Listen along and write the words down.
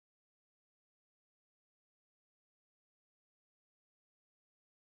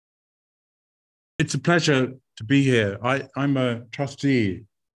It's a pleasure to be here. I'm a trustee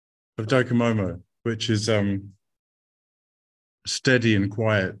of Docomomo, which is a steady and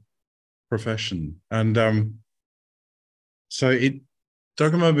quiet profession. And so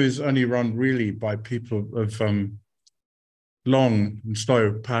Docomomo is only run really by people of long and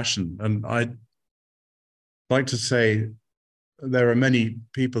slow passion. And I'd like to say there are many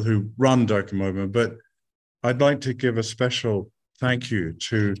people who run Docomomo, but I'd like to give a special thank you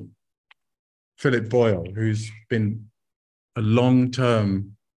to Philip Boyle, who's been a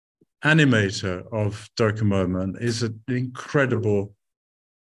long-term animator of Docomomo and is an incredible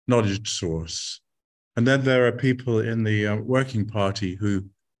knowledge source. And then there are people in the working party who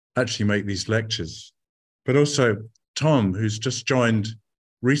actually make these lectures, but also Tom, who's just joined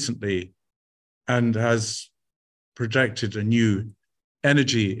recently and has projected a new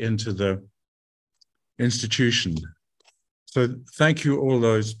energy into the institution. So thank you all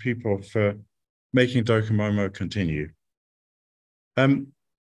those people for making Docomomo continue. There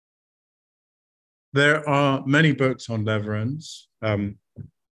are many books on Lewerentz.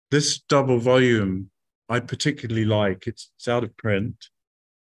 This double volume I particularly like. It's out of print.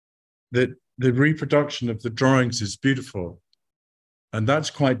 The reproduction of the drawings is beautiful. And that's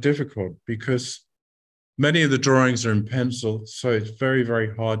quite difficult because many of the drawings are in pencil, so it's very,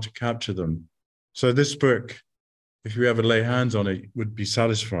 very hard to capture them. So this book, if you ever lay hands on it, would be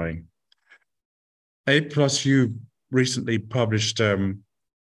satisfying. A+U recently published an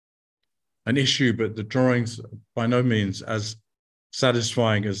issue, but the drawings by no means as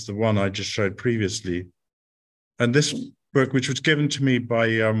satisfying as the one I just showed previously. And this book, which was given to me by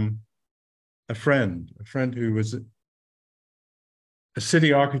a friend who was a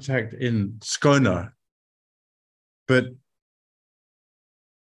city architect in Skåne, but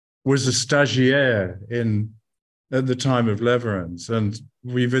was a stagiaire at the time of Lewerentz. And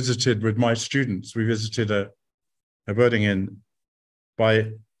we visited with my students, we visited a building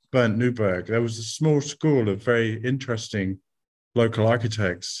by Bernd Neuberg. There was a small school of very interesting local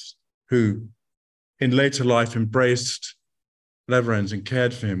architects who in later life embraced Lewerentz and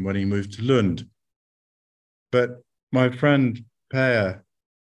cared for him when he moved to Lund. But my friend Per,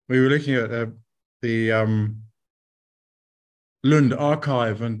 we were looking at the Lund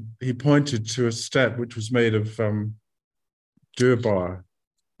archive, and he pointed to a step which was made of durbar,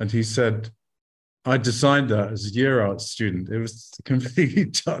 and he said, I designed that as a year art student. It was completely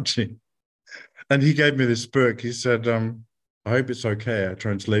touching. And he gave me this book. He said, I hope it's okay. I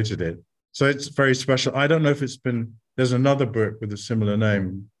translated it. So it's very special. I don't know if there's another book with a similar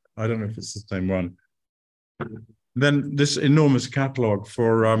name. I don't know if it's the same one. Then this enormous catalog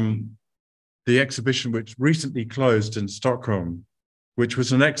for the exhibition which recently closed in Stockholm, which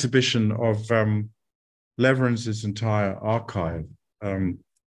was an exhibition of Lewerentz's entire archive.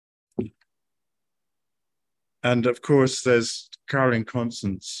 And of course, there's Caroline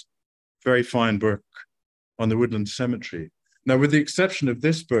Constant's very fine book on the Woodland Cemetery. Now, with the exception of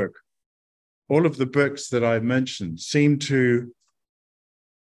this book, all of the books that I mentioned seem to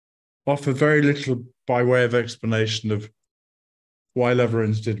offer very little by way of explanation of why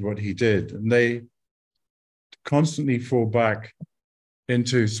Lewerentz did what he did. And they constantly fall back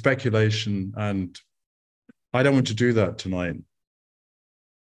into speculation, and I don't want to do that tonight.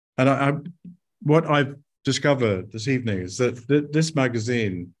 And what I've discovered this evening is that this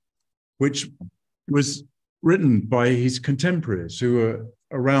magazine, which was written by his contemporaries who were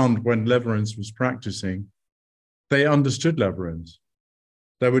around when Lewerentz was practicing, they understood Lewerentz.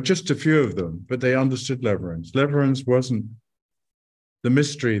 There were just a few of them, but they understood Lewerentz. Lewerentz wasn't the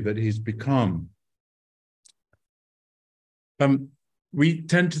mystery that he's become. We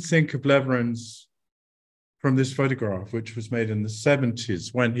tend to think of Lewerentz from this photograph, which was made in the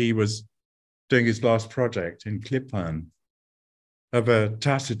 70s when he was doing his last project in Klippan, of a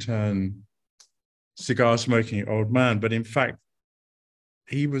taciturn, cigar-smoking old man. But in fact,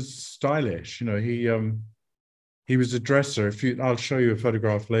 he was stylish. You know, he was a dresser. I'll show you a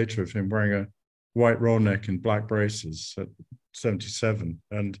photograph later of him wearing a white roll neck and black braces at 77.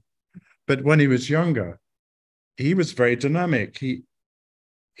 But when he was younger, he was very dynamic. He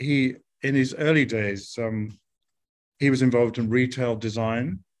in his early days, he was involved in retail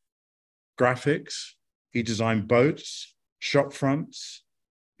design, graphics. He designed boats, shop fronts.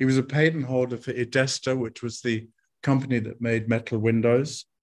 He was a patent holder for Idesta, which was the company that made metal windows.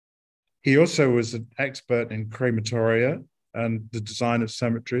 He also was an expert in crematoria and the design of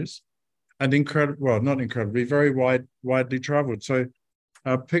cemeteries, and very widely traveled. So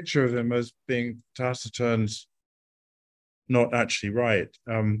a picture of him as being taciturn's not actually right.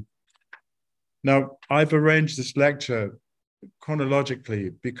 Now, I've arranged this lecture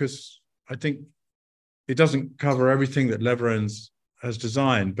chronologically because I think it doesn't cover everything that Lewerentz has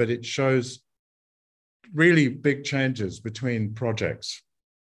designed, but it shows really big changes between projects.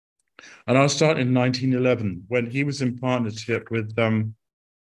 And I'll start in 1911 when he was in partnership with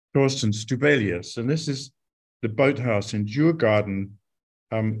Thorsten Stubelius. And this is the boathouse in Djurgården,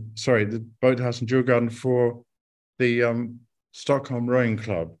 the boathouse in Djurgården for the Stockholm Rowing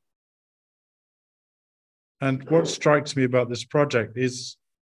Club. And what strikes me about this project is,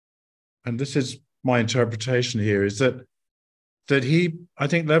 and this is my interpretation here, is that I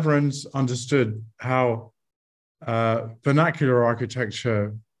think Lewerentz understood how vernacular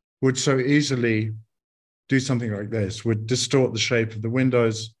architecture would so easily do something like this, would distort the shape of the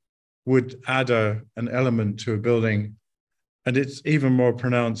windows, would add an element to a building. And it's even more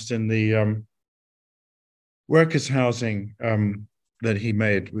pronounced in the workers' housing that he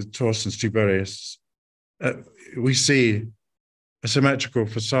made with Thorsten Stubelius. We see a symmetrical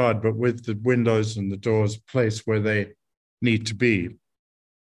facade, but with the windows and the doors placed where they need to be.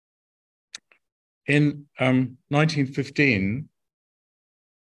 In 1915,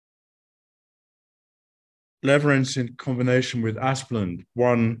 Lewerentz, in combination with Asplund,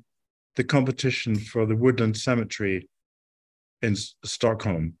 won the competition for the Woodland Cemetery in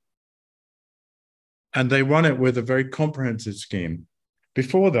Stockholm. And they won it with a very comprehensive scheme.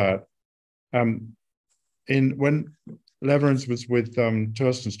 Before that, when Lewerentz was with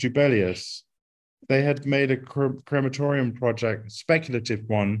Thorsten Stubelius, they had made a crematorium project, a speculative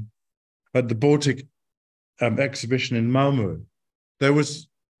one, at the Baltic exhibition in Malmö. There was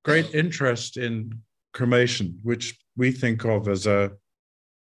great interest in cremation, which we think of as a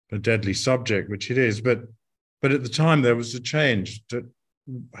deadly subject, which it is. But at the time, there was a change.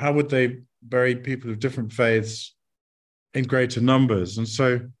 How would they bury people of different faiths in greater numbers? And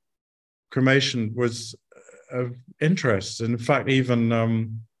so cremation was of interest. And in fact,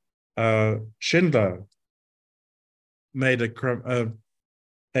 even Schindler made a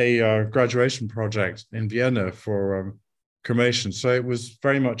graduation project in Vienna for cremation. So it was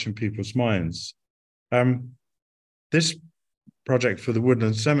very much in people's minds. This project for the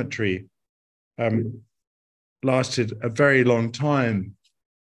Woodland Cemetery lasted a very long time.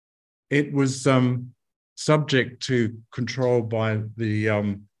 It was subject to control by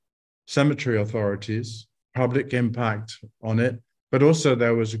the cemetery authorities, public impact on it, but also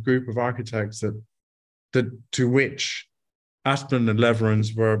there was a group of architects to which Asplund and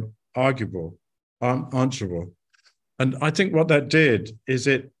Lewerentz were answerable. And I think what that did is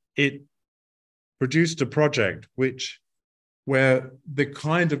it produced a project where the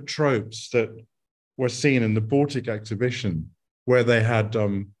kind of tropes that were seen in the Baltic exhibition, where they had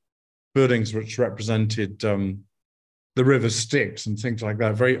buildings which represented the river Styx and things like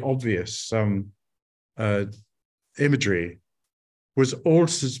that, very obvious imagery, was all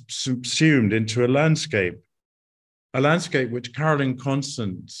subsumed into a landscape which Caroline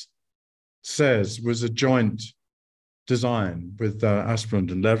Constance says was a joint design with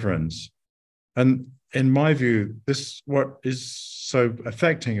Asplund and Lewerentz. And in my view, what is so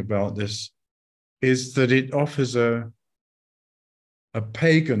affecting about this is that it offers a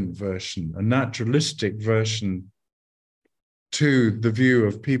pagan version, a naturalistic version to the view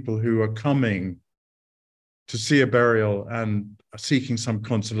of people who are coming to see a burial and are seeking some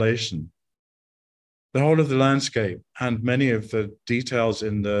consolation. The whole of the landscape and many of the details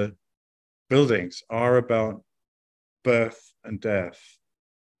in the buildings are about birth and death.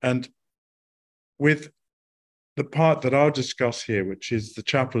 And with the part that I'll discuss here, which is the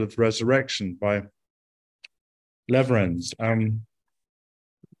Chapel of Resurrection by Lewerentz,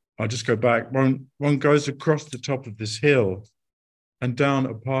 I'll just go back. One goes across the top of this hill and down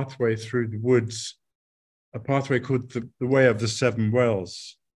a pathway through the woods, a pathway called the Way of the Seven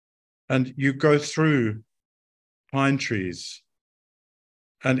Wells. And you go through pine trees,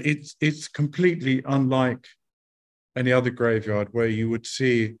 and it's completely unlike any other graveyard where you would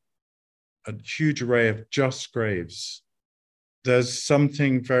see a huge array of just graves. There's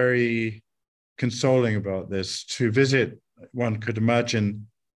something very consoling about this. To visit, one could imagine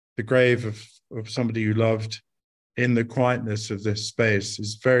the grave of somebody you loved in the quietness of this space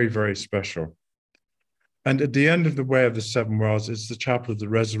is very, very special. And at the end of the Way of the Seven Wells is the Chapel of the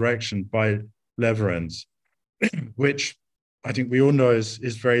Resurrection by Lewerentz, which I think we all know is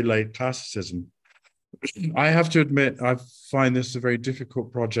very late classicism. I have to admit, I find this a very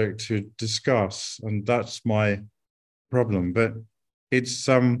difficult project to discuss, and that's my problem. But it's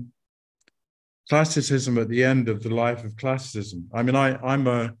classicism at the end of the life of classicism. I mean,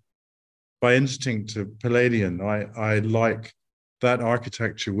 I'm by instinct a Palladian. I like that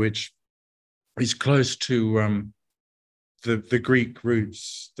architecture which is close to the Greek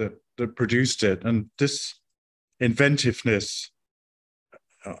roots that that produced it. And this inventiveness,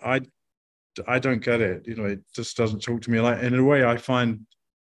 I don't get it. You know, it just doesn't talk to me. Like, in a way, I find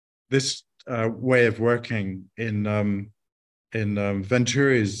this way of working in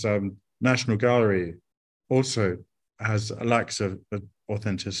Venturi's National Gallery also has a lack of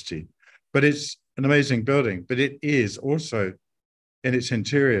authenticity. But it's an amazing building. But it is also, in its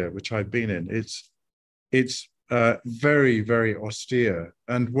interior, which I've been in, it's very, very austere.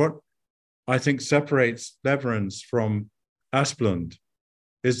 And what I think separates Lewerentz from Asplund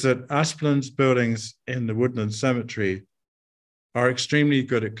is that Asplund's buildings in the Woodland Cemetery are extremely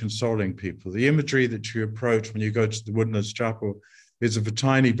good at consoling people. The imagery that you approach when you go to the Woodlands Chapel is of a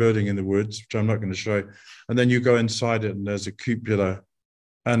tiny building in the woods, which I'm not going to show, and then you go inside it and there's a cupola.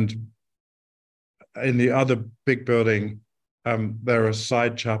 And in the other big building, there are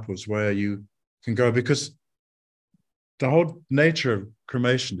side chapels where you can go, because the whole nature of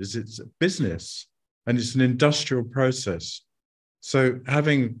cremation is it's a business and it's an industrial process. So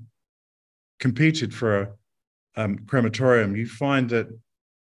having competed for a crematorium, you find that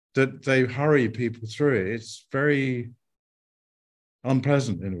they hurry people through it. It's very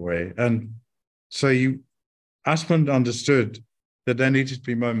unpleasant in a way. And so Asplund understood that there needed to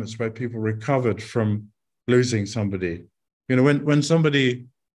be moments where people recovered from losing somebody. You know, when somebody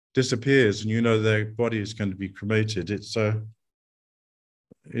disappears and you know their body is going to be cremated, it's a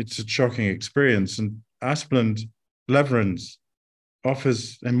shocking experience. And Asplund Lewerentz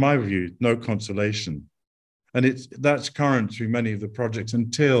offers, in my view, no consolation. And that's current through many of the projects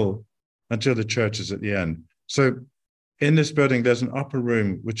until the church is at the end. So in this building, there's an upper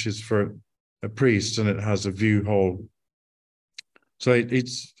room, which is for a priest, and it has a view hole. So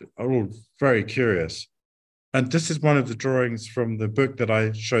it's all very curious. And this is one of the drawings from the book that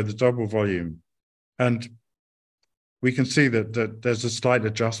I showed, the double volume. And we can see that there's a slight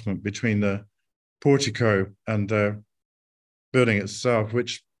adjustment between the portico and the building itself,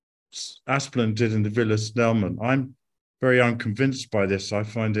 which Asplund did in the Villa Snellman. I'm very unconvinced by this. I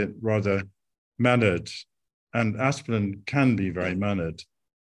find it rather mannered, and Asplund can be very mannered.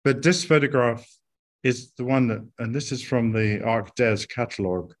 But this photograph is the one that, and this is from the Arc Des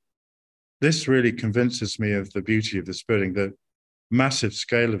catalogue. This really convinces me of the beauty of this building, the massive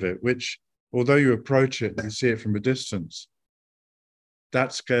scale of it, which, although you approach it and you see it from a distance,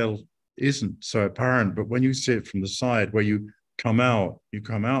 that scale isn't so apparent. But when you see it from the side, where you come out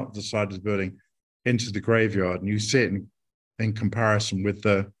the side of the building into the graveyard, and you see it in comparison with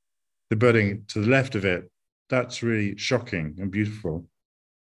the building to the left of it, that's really shocking and beautiful.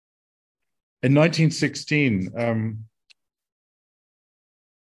 In 1916,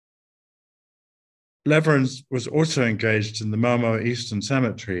 Lewerentz was also engaged in the Malmö Eastern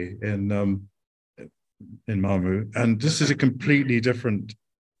Cemetery in Malmö, and this is a completely different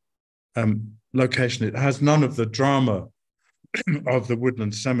location. It has none of the drama of the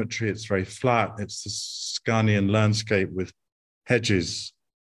Woodland Cemetery. It's very flat. It's the Scanian landscape with hedges.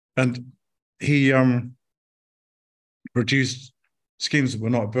 And he produced schemes that were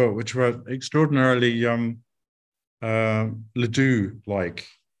not built, which were extraordinarily Ledoux-like,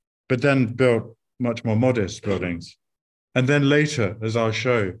 but then built much more modest buildings. And then later, as I'll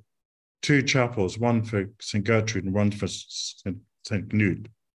show, two chapels, one for St. Gertrude and one for St. Knut.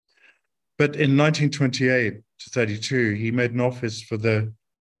 But in 1928 to 32, he made an office for the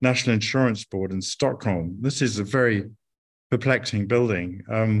National Insurance Board in Stockholm. This is a very perplexing building.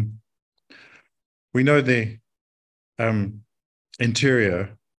 We know the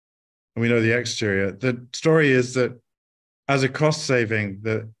interior and we know the exterior. The story is that as a cost saving,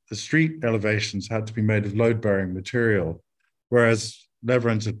 the street elevations had to be made of load-bearing material, whereas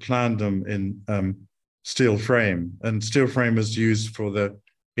Lewerentz had planned them in steel frame, and steel frame was used for the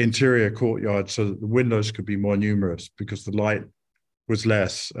interior courtyard so that the windows could be more numerous because the light was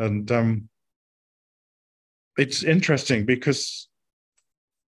less. And it's interesting because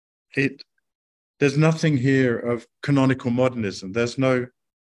there's nothing here of canonical modernism. There's none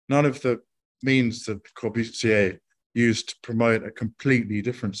of the means that Corbusier used to promote a completely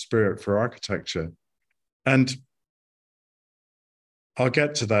different spirit for architecture. And I'll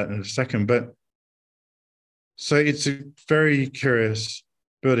get to that in a second, but so it's a very curious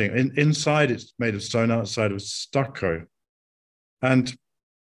building. Inside it's made of stone, outside of stucco. And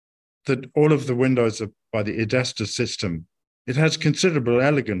that all of the windows are by the Edesta system. It has considerable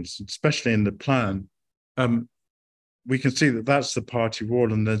elegance, especially in the plan. We can see that that's the party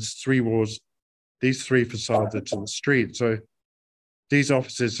wall, and there's three walls. These three facades are to the street. So these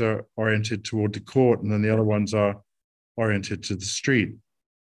offices are oriented toward the court, and then the other ones are oriented to the street.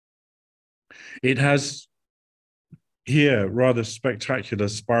 It has here rather spectacular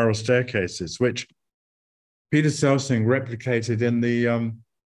spiral staircases, which Peter Selsing replicated in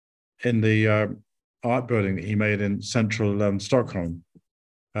the art building that he made in central Stockholm,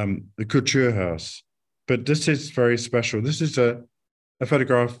 the Couture House. But this is very special. This is a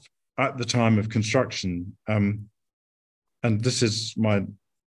photograph at the time of construction, and this is my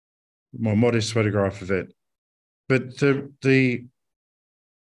more modest photograph of it. But the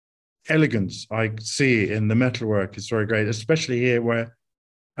elegance I see in the metalwork is very great, especially here where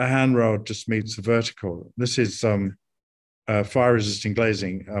a handrail just meets the vertical. This is fire-resisting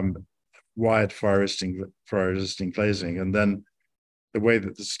glazing, wired fire-resisting glazing, and then the way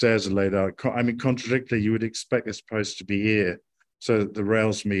that the stairs are laid out. I mean, contradictorily, you would expect this post to be here so that the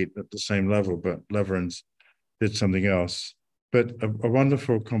rails meet at the same level, but Lewerentz did something else. But a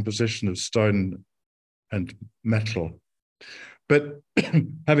wonderful composition of stone and metal. But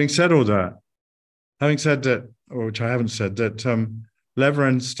having said all that, or which I haven't said, that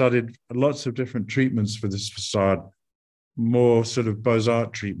Lewerentz studied lots of different treatments for this facade, more sort of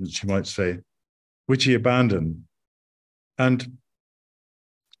Beaux-Arts treatments, you might say, which he abandoned. But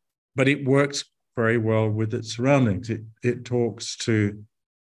it works very well with its surroundings. It talks to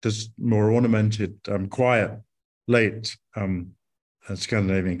this more ornamented, quiet, late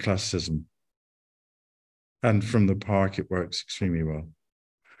Scandinavian classicism. And from the park, it works extremely well.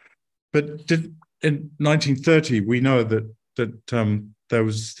 But in 1930, we know that there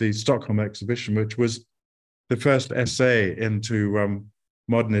was the Stockholm exhibition, which was the first essay into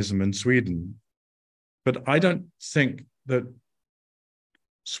modernism in Sweden. But I don't think that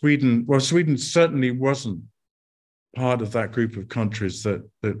Sweden certainly wasn't part of that group of countries that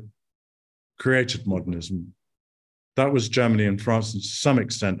created modernism. That was Germany and France, and to some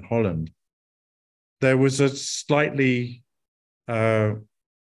extent, Holland. There was a slightly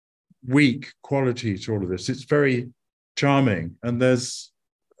weak quality to all of this. It's very charming, and there's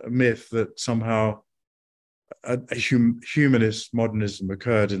a myth that somehow a humanist modernism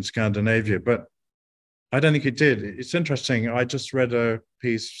occurred in Scandinavia, but I don't think it did. It's interesting. I just read a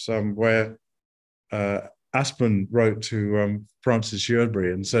piece where Aspen wrote to Francis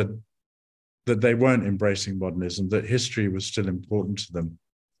Sjöberg and said that they weren't embracing modernism, that history was still important to them,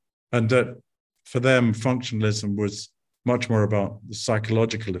 and that for them, functionalism was much more about the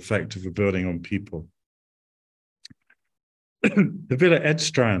psychological effect of a building on people. The Villa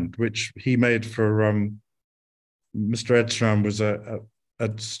Edstrand, which he made for Mr. Edstrand, was a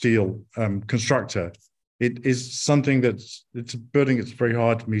steel constructor. It is something it's a building that's very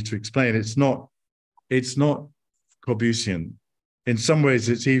hard for me to explain. It's not Corbusian. In some ways,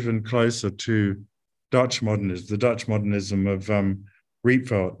 it's even closer to Dutch modernism, the Dutch modernism of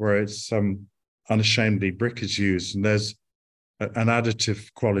Rietveld, where it's unashamedly brick is used, and there's an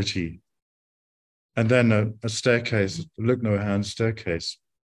additive quality. And then a staircase, a look no hand staircase,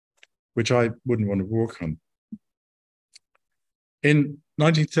 which I wouldn't want to walk on. In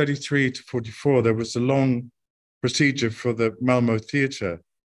 1933 to 44, there was a long procedure for the Malmö Theatre,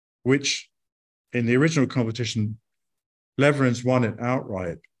 which in the original competition, Lewerentz won it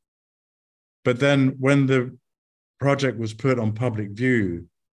outright. But then when the project was put on public view,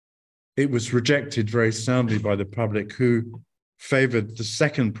 it was rejected very soundly by the public, who favored the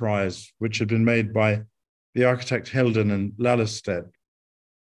second prize, which had been made by the architect Hilden and Lallerstedt.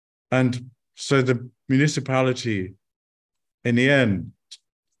 And so the municipality, in the end,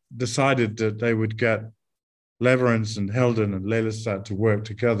 decided that they would get Lewerentz and Hilden and Lallerstedt to work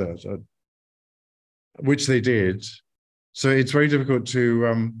together, which they did. So it's very difficult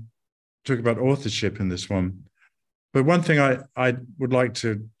to talk about authorship in this one. But one thing I would like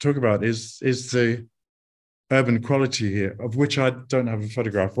to talk about is the urban quality here, of which I don't have a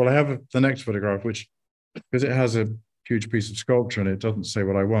photograph. Well, I have the next photograph, which, because it has a huge piece of sculpture and it doesn't say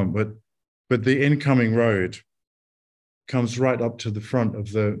what I want, but the incoming road comes right up to the front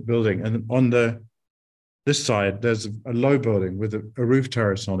of the building. And on this side, there's a low building with a roof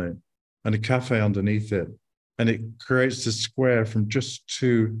terrace on it and a cafe underneath it. And it creates this square from just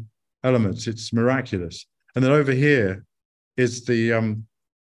two elements. It's miraculous. And then over here is the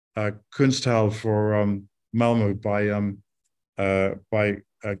Kunsthalle for Malmö by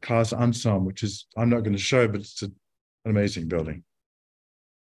Claes Ansam, which is, I'm not going to show, but it's an amazing building.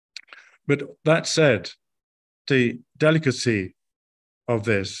 But that said, the delicacy of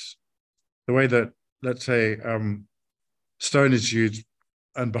this, the way that, let's say, stone is used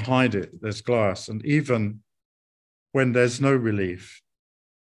and behind it there's glass, and even when there's no relief,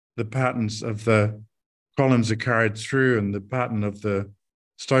 the patterns of the columns are carried through, and the pattern of the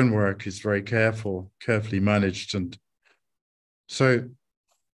stonework is very carefully managed. And so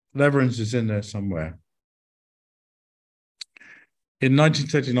Lewerentz is in there somewhere. In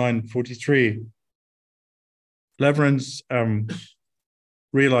 1939-43, Lewerentz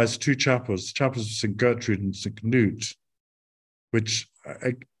realized two chapels of St. Gertrude and St. Knut, which,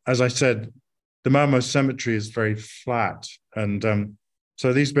 as I said, the Malmö cemetery is very flat. And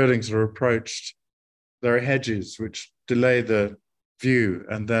so these buildings are approached, there are hedges which delay the view,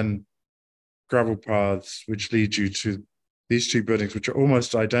 and then gravel paths which lead you to these two buildings, which are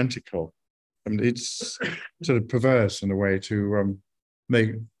almost identical. I mean, it's sort of perverse in a way to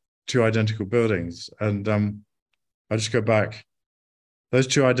make two identical buildings. And I'll just go back. Those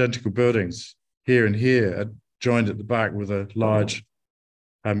two identical buildings here and here are joined at the back with a large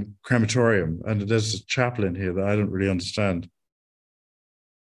crematorium. And there's a chapel in here that I don't really understand.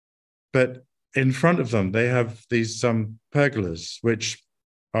 But in front of them, they have these pergolas, which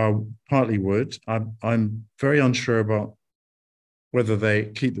are partly wood. I'm very unsure about whether they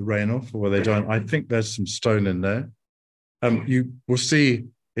keep the rain off or whether they don't. I think there's some stone in there. You will see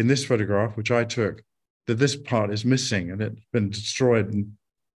in this photograph, which I took, that this part is missing and it's been destroyed. And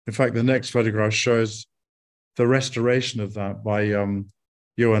in fact, the next photograph shows the restoration of that by Johan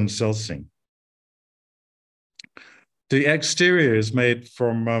Selsing. The exterior is made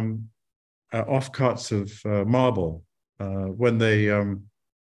from offcuts of marble. When they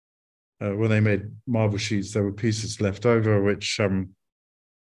made marble sheets, there were pieces left over, which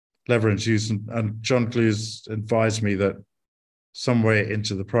Lewerentz used. And John Clues advised me that somewhere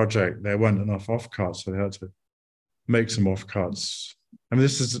into the project, there weren't enough offcuts, so they had to make some offcuts. I mean,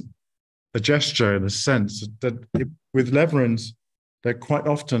 this is a gesture in a sense that with Lewerentz, they're quite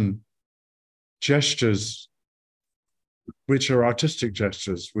often gestures which are artistic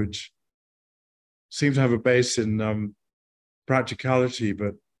gestures, which seem to have a base in practicality,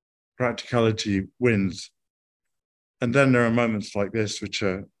 but practicality wins. And then there are moments like this, which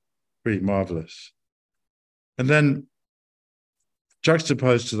are really marvelous. And then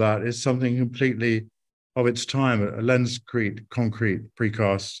juxtaposed to that is something completely of its time, a lenscrete concrete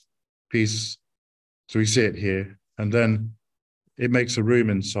precast piece. So we see it here. And then it makes a room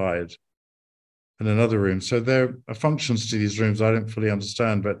inside and another room. So there are functions to these rooms I don't fully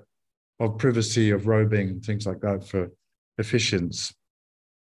understand, but of privacy, of robing and things like that for efficiency.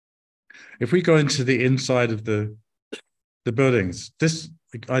 If we go into the inside of the buildings, this,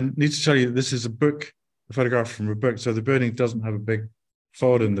 I need to tell you, this is a book, a photograph from a book. So the building doesn't have a big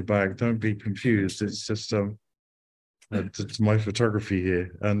fold in the back. Don't be confused. It's just it's my photography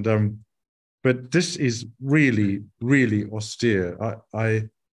here. And but this is really, really austere. I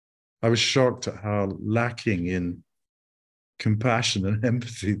was shocked at how lacking in compassion and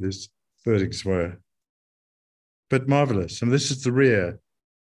empathy these buildings were, but marvelous. And this is the rear.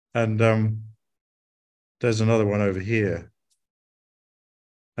 And there's another one over here.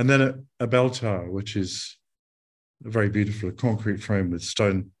 And then a bell tower, which is very beautiful, a concrete frame with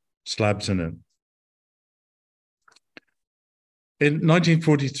stone slabs in it. In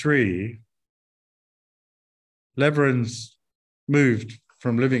 1943, Lewerentz moved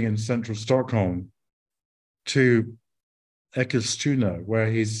from living in central Stockholm to Eskilstuna, where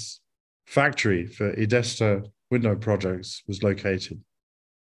his factory for Idesta window projects was located.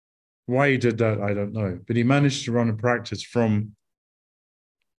 Why he did that, I don't know. But he managed to run a practice from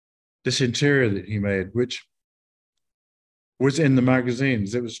this interior that he made, which was in the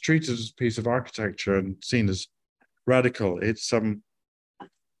magazines. It was treated as a piece of architecture and seen as radical. It's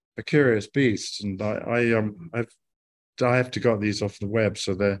a curious beast, and I have to got these off the web,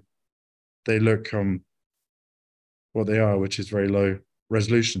 so they look what they are, which is very low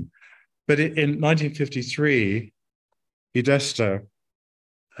resolution. But in 1953, Idesta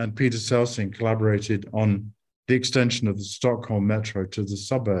and Peter Selsing collaborated on the extension of the Stockholm metro to the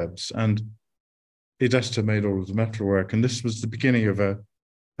suburbs, and Idesta made all of the metro work. And this was the beginning of a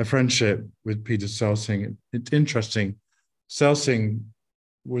friendship with Peter Selsing. It's interesting. Selsing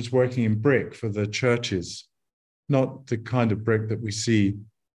was working in brick for the churches, not the kind of brick that we see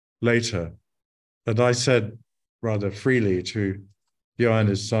later. And I said rather freely to Johan,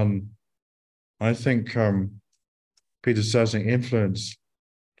 his son, I think Peter Selsing influenced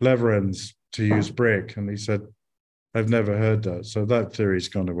Lewerentz to use brick. And he said, I've never heard that. So that theory's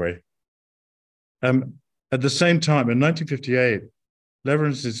gone away. At the same time, in 1958,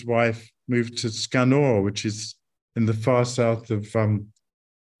 Lewerentz's wife moved to Skanor, which is in the far south of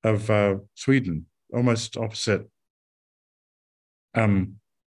Sweden, almost opposite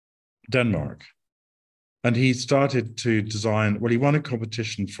Denmark. And he started to design, well, he won a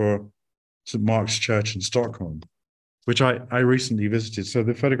competition for St. Mark's Church in Stockholm, which I recently visited. So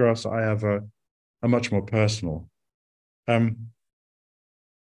the photographs I have are much more personal.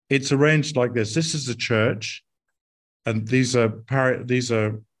 It's arranged like this. This is the church. and these are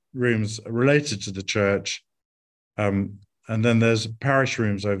rooms related to the church. And then there's parish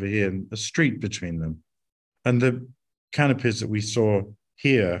rooms over here and a street between them. And the canopies that we saw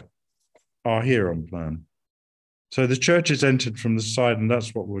here are here on plan. So the church is entered from the side, and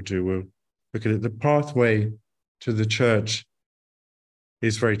that's what we'll do. We'll look at it. The pathway to the church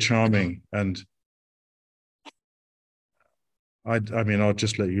is very charming. And I mean, I'll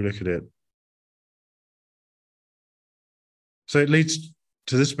just let you look at it. So it leads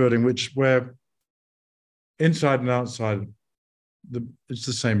to this building, where inside and outside, it's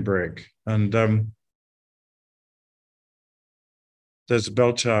the same brick. And there's a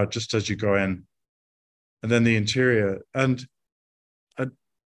bell tower just as you go in. And then the interior, and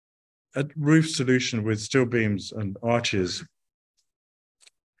a roof solution with steel beams and arches.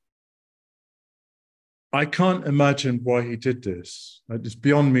 I can't imagine why he did this. It's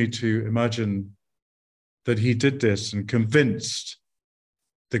beyond me to imagine that he did this and convinced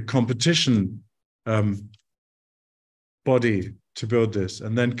the competition body to build this,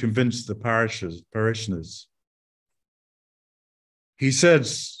 and then convinced the parishioners. He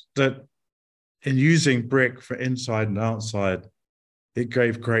says that in using brick for inside and outside, it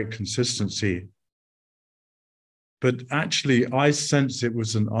gave great consistency. But actually, I sense it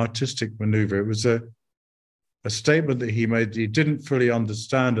was an artistic maneuver. It was a statement that he made he didn't fully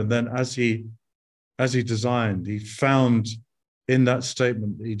understand. And then as he designed, he found in that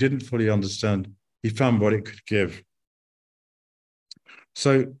statement that he didn't fully understand, he found what it could give.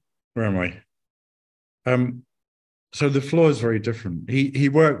 So where am I? So the floor is very different.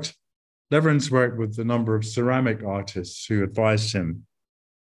 Lewerentz worked with a number of ceramic artists who advised him.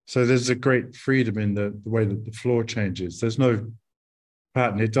 So there's a great freedom in the way that the floor changes. There's no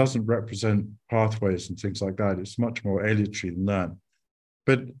pattern. It doesn't represent pathways and things like that. It's much more aleatory than that.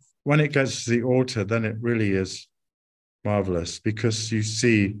 But when it gets to the altar, then it really is marvelous, because you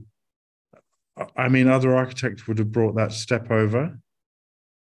see, I mean, other architects would have brought that step over.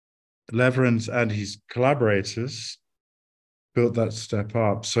 Lewerentz and his collaborators built that step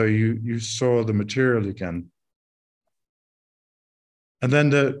up. So you saw the material again. And then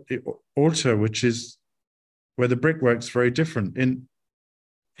the altar, which is where the brickwork's very different. In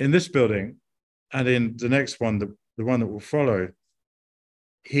this building and in the next one, the one that will follow,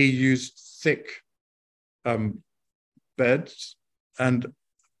 he used thick beds and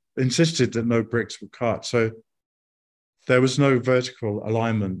insisted that no bricks were cut. So there was no vertical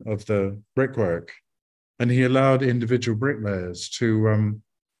alignment of the brickwork. And he allowed individual bricklayers to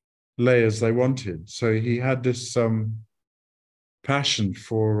lay as they wanted. So he had this passion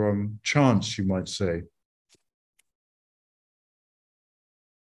for chance, you might say.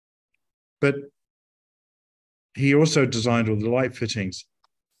 But he also designed all the light fittings.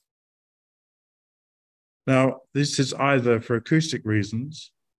 Now, this is either for acoustic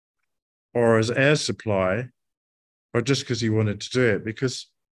reasons or as air supply, or just because he wanted to do it, because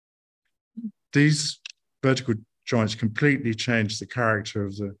these vertical joints completely change the character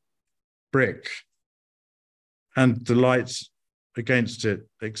of the brick, and the lights against it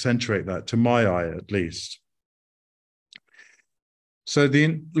accentuate that, to my eye at least. So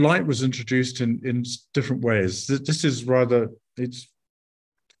the light was introduced in different ways. This is it's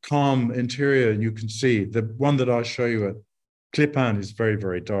calm interior, and you can see the one that I'll show you at Klippan is very,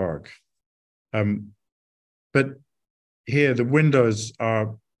 very dark. But here the windows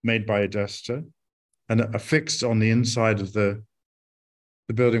are made by Adesta and are fixed on the inside of the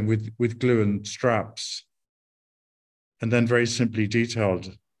building with glue and straps, and then very simply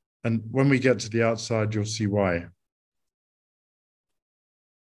detailed. And when we get to the outside, you'll see why.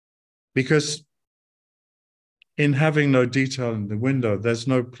 Because in having no detail in the window, there's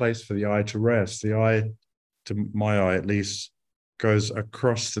no place for the eye to rest. The eye, to my eye at least, goes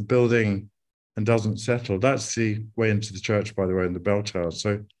across the building and doesn't settle. That's the way into the church, by the way, in the bell tower.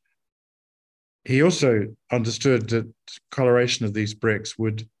 So he also understood that coloration of these bricks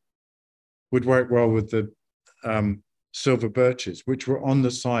would work well with the silver birches, which were on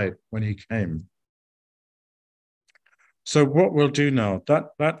the side when he came. So what we'll do now,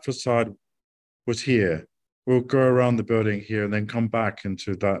 that facade was here. We'll go around the building here and then come back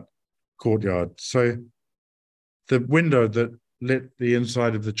into that courtyard. So the window that lit the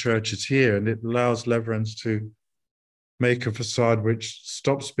inside of the church is here, and it allows Lewerentz to make a facade which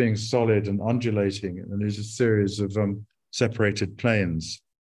stops being solid and undulating, and is a series of separated planes.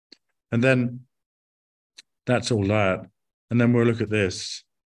 And then that's all that. And then we'll look at this.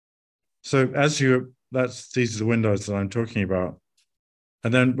 So these are the windows that I'm talking about.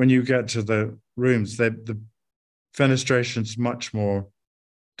 And then when you get to the rooms, the fenestration's much more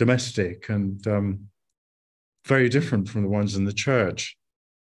domestic, and very different from the ones in the church.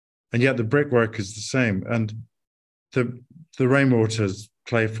 And yet the brickwork is the same. And the rainwater is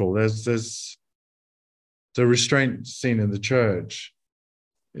playful. There's the restraint scene in the church.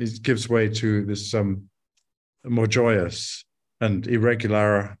 It gives way to this more joyous and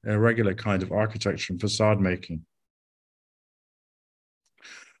irregular kind of architecture and facade making.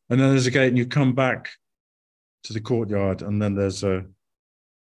 And then there's a gate, and you come back to the courtyard, and then there's a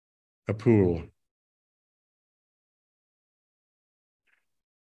pool.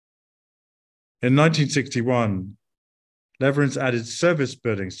 In 1961, Lewerentz added service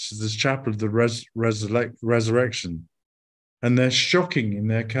buildings to this chapel of the Resurrection, and they're shocking in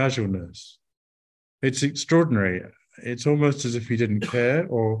their casualness. It's extraordinary. It's almost as if he didn't care,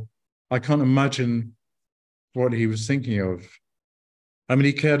 or I can't imagine what he was thinking of. I mean,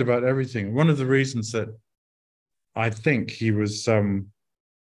 he cared about everything. One of the reasons that I think he was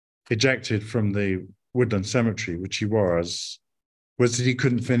ejected from the Woodland Cemetery, which he was that he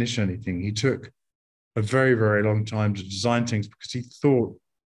couldn't finish anything. He took a very, very long time to design things because he thought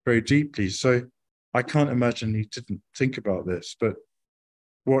very deeply. So I can't imagine he didn't think about this, but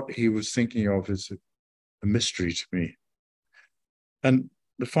what he was thinking of is a mystery to me. And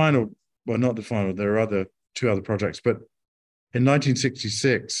the final, well, not the final, there are two other projects, but in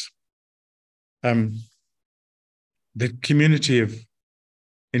 1966, the community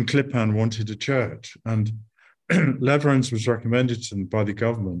in Klippan wanted a church, and Lewerentz was recommended to them by the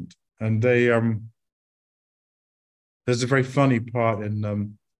government. And they, there's a very funny part in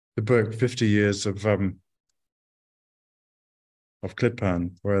the book, 50 Years of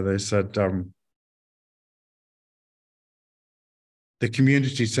Klippan, where they said, the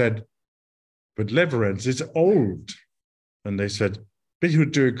community said, but Lewerentz is old. And they said, but he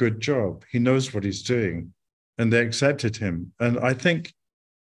would do a good job. He knows what he's doing. And they accepted him. And I think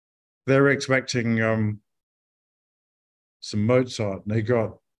they're expecting some Mozart, and they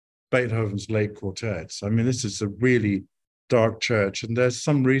got Beethoven's late quartets. I mean, this is a really dark church. And there's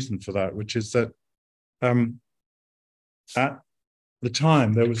some reason for that, which is that at the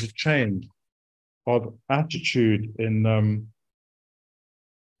time, there was a change of attitude in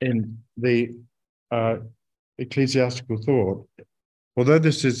the ecclesiastical thought. Although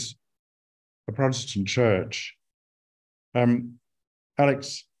this is a Protestant church,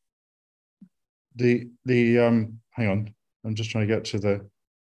 Alex, hang on, I'm just trying to get to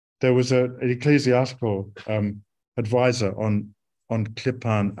there was an ecclesiastical advisor on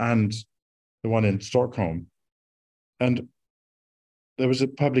Klippan and the one in Stockholm. And there was a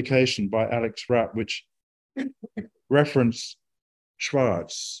publication by Alex Rapp which referenced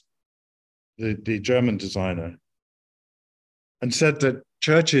Schwarz, the German designer, and said that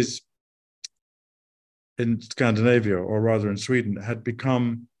churches in Scandinavia, or rather in Sweden, had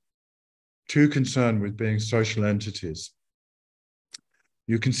become too concerned with being social entities.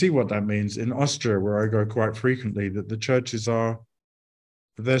 You can see what that means in Austria, where I go quite frequently, that the churches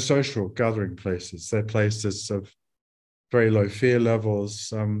they're social gathering places. They're places of very low fear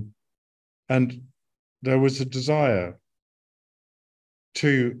levels. And there was a desire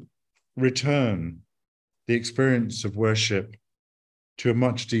to return the experience of worship to a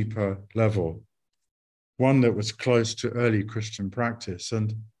much deeper level, one that was close to early Christian practice.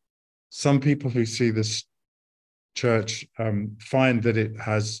 And some people who see this church find that it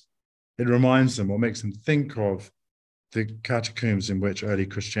reminds them or makes them think of the catacombs in which early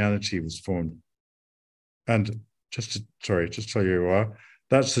Christianity was formed. And just tell you who you are,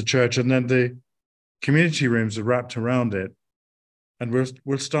 that's the church. And then the community rooms are wrapped around it. And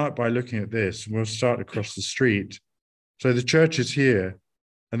we'll start by looking at this. We'll start across the street. So the church is here,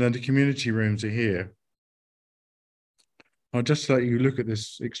 and then the community rooms are here. I'll just let you look at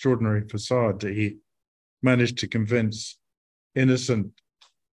this extraordinary facade that he managed to convince innocent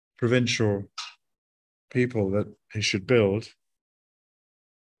provincial people that he should build.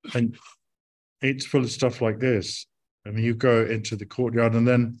 And it's full of stuff like this. I mean, you go into the courtyard, and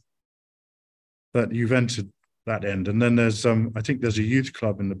then that you've entered that end. And then there's I think there's a youth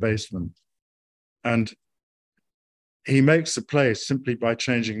club in the basement. And he makes the place simply by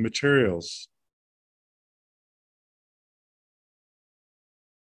changing materials.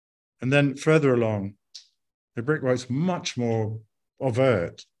 And then further along, the brickwork's much more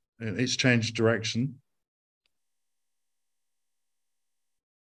overt. It's changed direction.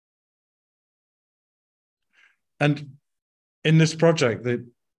 And in this project,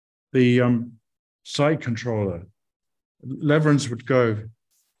 the site controller, Lewerentz would go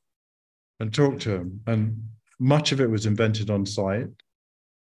and talk to him, and much of it was invented on site.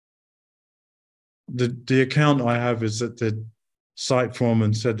 The account I have is that the site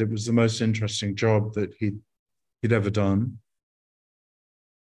foreman said it was the most interesting job that he'd he'd ever done.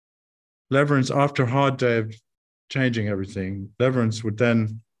 Lewerentz, after a hard day of changing everything, Lewerentz would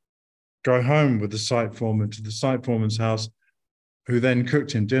then go home with the site foreman to the site foreman's house, who then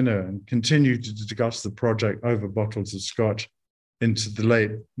cooked him dinner and continued to discuss the project over bottles of scotch into the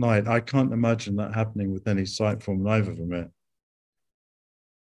late night. I can't imagine that happening with any site foreman I've ever met.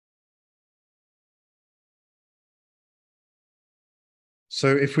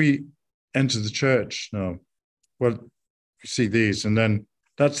 So if we enter the church now, well, you see these, and then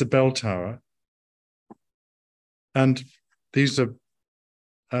that's the bell tower. And these are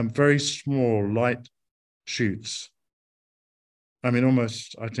very small light shoots. I mean,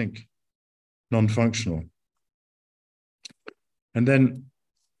 almost, I think, non-functional. And then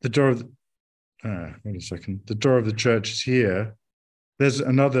the door of the, wait a second, the door of the church is here. There's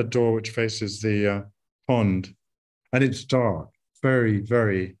another door which faces the pond, and it's dark, very,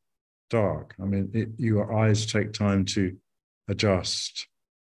 very dark. I mean, your eyes take time to adjust.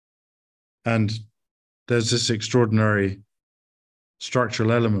 And there's this extraordinary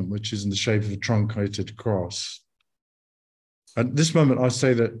structural element, which is in the shape of a truncated cross. At this moment, I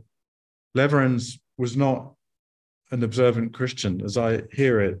say that Lewerentz was not an observant Christian, as I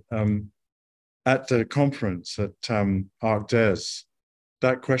hear it. At the conference at Architects,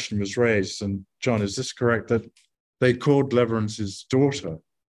 that question was raised. And John, is this correct, that they called Lewerentz's daughter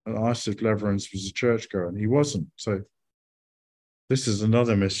and asked if Lewerentz was a churchgoer, and he wasn't? So this is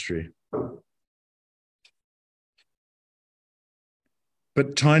another mystery.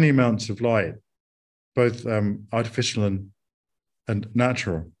 But tiny amounts of light, both artificial and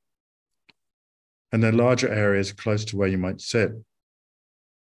natural, and then larger areas close to where you might sit.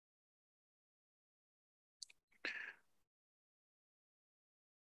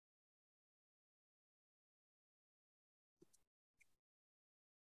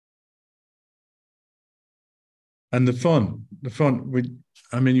 And the font,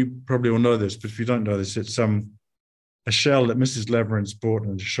 I mean, you probably all know this, but if you don't know this, it's a shell that Mrs. Lewerentz bought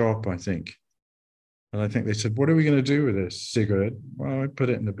in the shop, I think. And I think they said, "What are we going to do with this, Sigurd?" Well, I put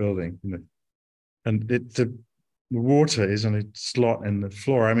it in the building, you know. And the water is on a slot in the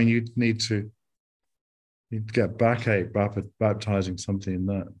floor. I mean, you'd get backache baptizing something in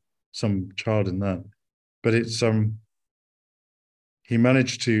that, some child in that. But it's he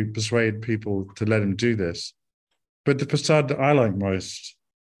managed to persuade people to let him do this. But the facade that I like most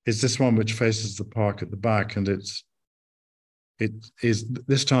is this one, which faces the park at the back, and it is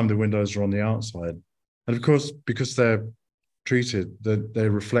this time the windows are on the outside, and of course, because they're treated,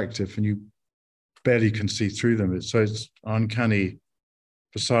 they're reflective, and you barely can see through them. So it's uncanny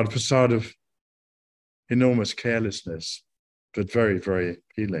facade of enormous carelessness, but very, very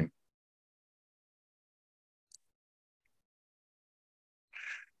appealing.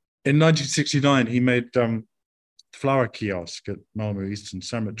 In 1969, he made flower kiosk at Malmö Eastern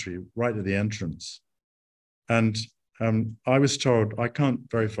Cemetery, right at the entrance. And I was told, I can't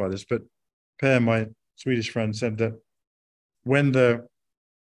verify this, but Per, my Swedish friend, said that when the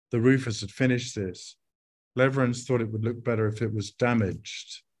roofers had finished this, Lewerentz thought it would look better if it was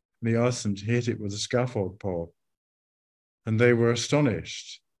damaged. And he asked them to hit it with a scaffold pole. And they were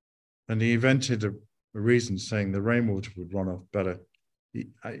astonished. And he invented a reason, saying the rainwater would run off better.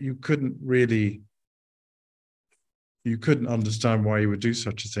 You couldn't understand why he would do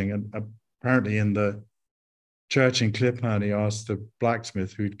such a thing. And apparently in the church in Klippan, he asked the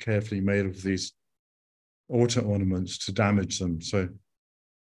blacksmith who'd carefully made of these altar ornaments to damage them. So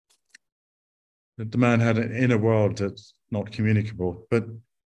the man had an inner world that's not communicable. But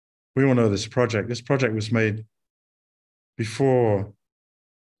we all know this project. This project was made before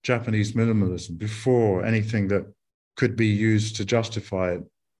Japanese minimalism, before anything that could be used to justify it.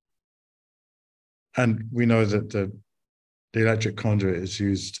 And we know that the electric conduit is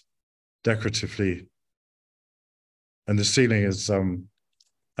used decoratively, and the ceiling is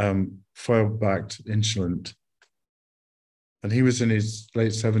foil-backed insulent. And he was in his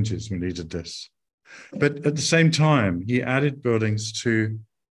late 70s when he did this. But at the same time, he added buildings to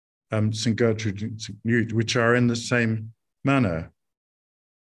St. Gertrude and St. Knut, which are in the same manner.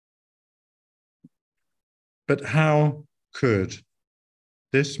 But how could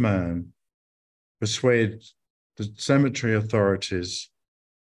this man persuade the cemetery authorities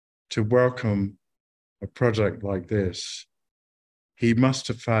to welcome a project like this? He must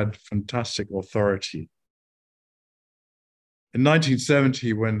have had fantastic authority. In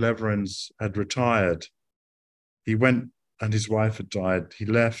 1970, when Lewerentz had retired, he went, and his wife had died. He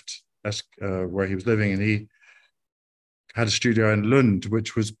left where he was living, and he had a studio in Lund,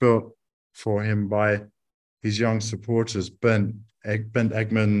 which was built for him by his young supporters, Bent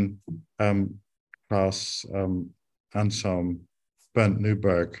Egman, Klaus Anselm, Bernd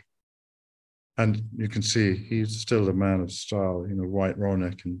Neuberg. And you can see he's still a man of style, you know, white roll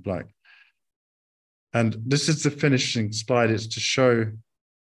neck and black. And this is the finishing slide. It's to show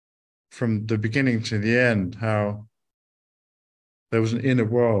from the beginning to the end how there was an inner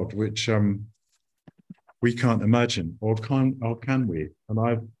world which we can't imagine, or can we? And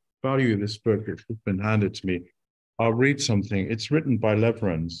I value this book. It's been handed to me. I'll read something. It's written by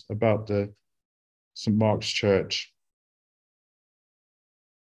Lewerentz about the St. Mark's Church.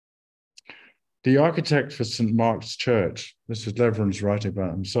 The architect for St. Mark's Church, this is Lewerentz writing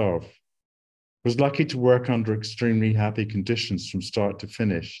about himself, was lucky to work under extremely happy conditions from start to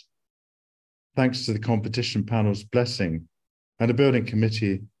finish, thanks to the competition panel's blessing and a building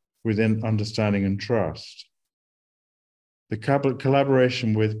committee within understanding and trust. The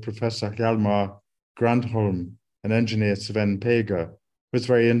collaboration with Professor Hjalmar Grandholm and engineer Sven Pega was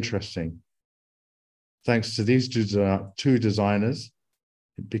very interesting. Thanks to these two designers,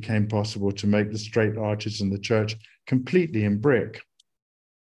 it became possible to make the straight arches in the church completely in brick.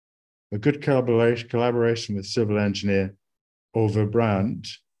 A good collaboration with civil engineer Ove Brandt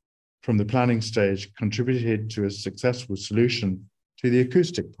from the planning stage contributed to a successful solution to the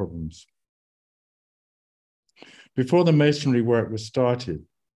acoustic problems. Before the masonry work was started,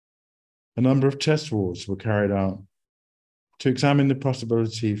 a number of test walls were carried out to examine the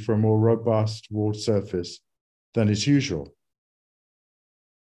possibility for a more robust wall surface than is usual.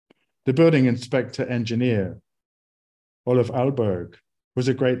 The building inspector engineer, Olaf Alberg, was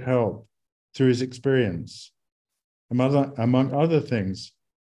a great help through his experience. Among other things,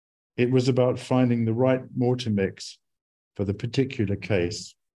 it was about finding the right mortar mix for the particular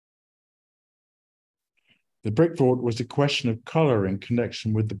case. The brick vault was a question of color in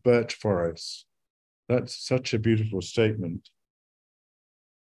connection with the birch forest. That's such a beautiful statement.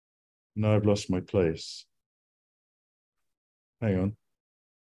 Now I've lost my place. Hang on.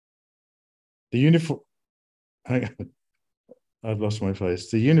 I've lost my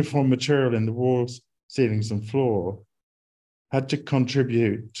place. The uniform material in the walls, ceilings, and floor had to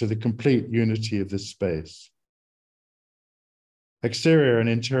contribute to the complete unity of this space. Exterior and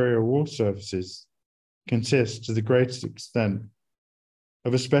interior wall surfaces consist to the greatest extent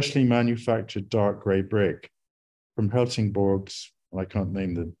of a specially manufactured dark gray brick from Helsingborg's, I can't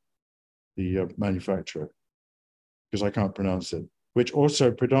name the manufacturer because I can't pronounce it, which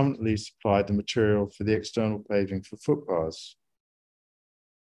also predominantly supplied the material for the external paving for footpaths.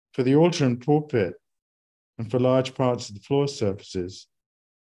 For the altar and pulpit, and for large parts of the floor surfaces,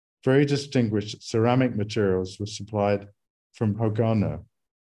 very distinguished ceramic materials were supplied from Hogana.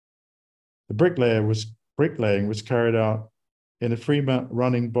 The bricklaying was carried out in a free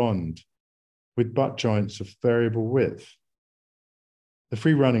running bond with butt joints of variable width. The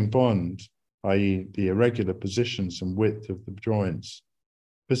free running bond, i.e. the irregular positions and width of the joints,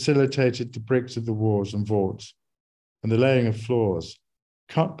 facilitated the bricks of the walls and vaults and the laying of floors.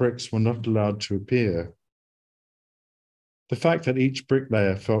 Cut bricks were not allowed to appear. The fact that each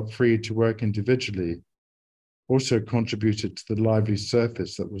bricklayer felt free to work individually also contributed to the lively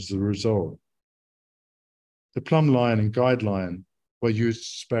surface that was the result. The plumb line and guide line were used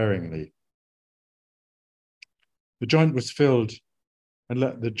sparingly. The joint was filled and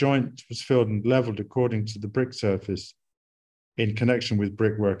leveled according to the brick surface in connection with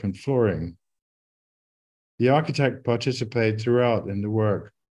brickwork and flooring. The architect participated throughout in the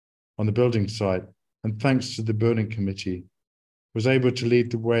work on the building site, and thanks to the building committee, was able to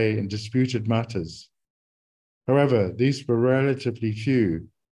lead the way in disputed matters. However, these were relatively few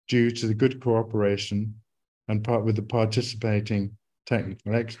due to the good cooperation and with the participating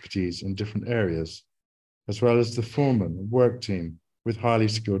technical expertise in different areas, as well as the foreman and work team with highly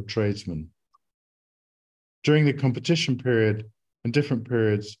skilled tradesmen. During the competition period and different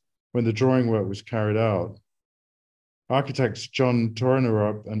periods when the drawing work was carried out, architects John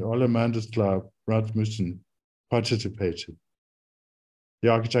Tornerup and Ole Manderslav Rasmussen participated. The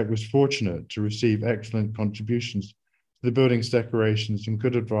architect was fortunate to receive excellent contributions to the building's decorations and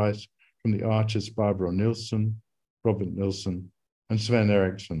good advice from the artists Barbara Nilsson, Robert Nilsson, and Sven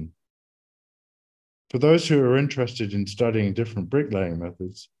Eriksson. For those who are interested in studying different bricklaying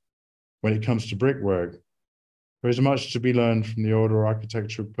methods, when it comes to brickwork, there is much to be learned from the older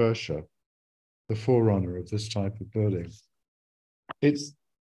architecture of Persia, the forerunner of this type of building.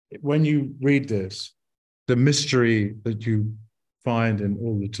 When you read this, the mystery that you find in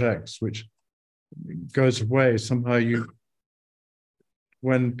all the texts, which goes away somehow.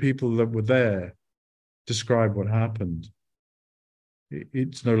 When people that were there describe what happened,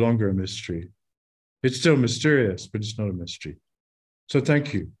 it's no longer a mystery. It's still mysterious, but it's not a mystery. So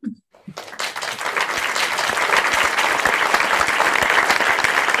thank you.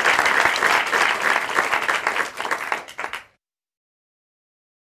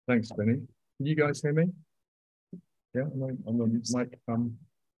 Thanks, Benny. Can you guys hear me? Yeah, I'm on mic.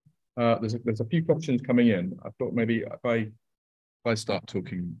 There's a few questions coming in. I thought maybe if I start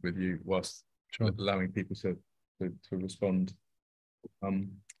talking with you whilst allowing people to respond. There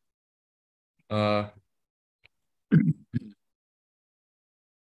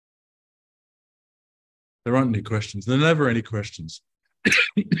aren't any questions. There are never any questions.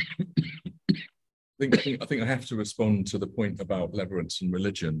 I think I have to respond to the point about Lewerentz and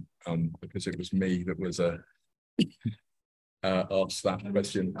religion, because it was me that was asked that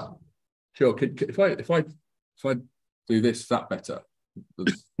question. Sure. If I do this, is that better?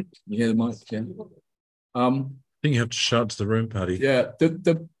 Can you hear the mic? Yeah. I think you have to shout to the room, Paddy. Yeah.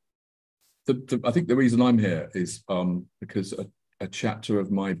 I think the reason I'm here is because a chapter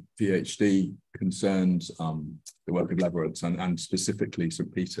of my PhD concerns the work of Lewerentz and specifically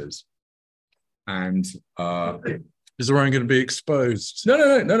St. Peter's. And is the writing going to be exposed?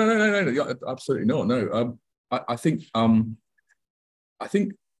 No, absolutely not. No, I think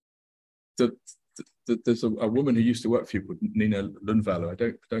that there's a woman who used to work for you called Nina Lundvall, I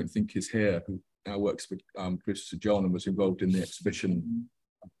don't think is here, who now works with Professor John and was involved in the exhibition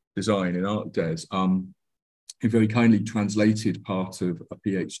design in ArtDes, who very kindly translated part of a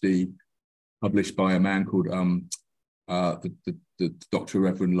PhD published by a man called the Dr.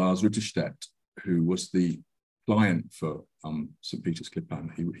 Reverend Lars Ritterstedt, who was the client for St. Peter's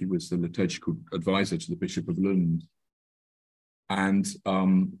Klippan. He was the liturgical advisor to the Bishop of Lund. And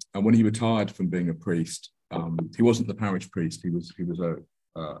when he retired from being a priest, he wasn't the parish priest. He was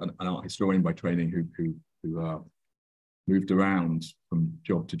an art historian by training who moved around from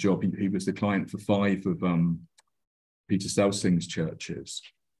job to job. He was the client for 5 of Peter Selsing's churches.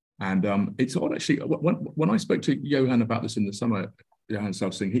 And it's odd, actually, when I spoke to Johan about this in the summer, Johan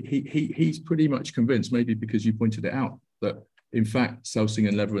Selsing, he's pretty much convinced, maybe because you pointed it out, that in fact Selsing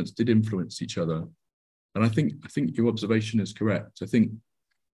and Lewerentz did influence each other. And I think your observation is correct. I think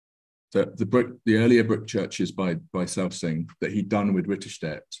that the earlier brick churches by Selsing that he'd done with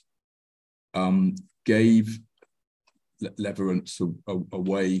Ritterstedt gave Lewerentz a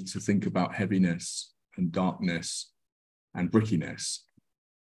way to think about heaviness and darkness and brickiness.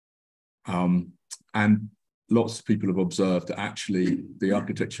 And lots of people have observed that actually the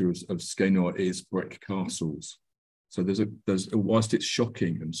architecture of Skanor is brick castles. So there's whilst it's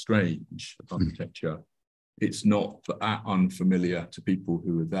shocking and strange architecture, it's not that unfamiliar to people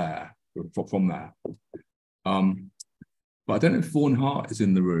who are there, from there. But I don't know if Vaughan Hart is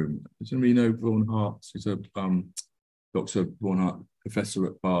in the room. Does anybody know Vaughan Hart? He's a Dr. Vaughan Hart, professor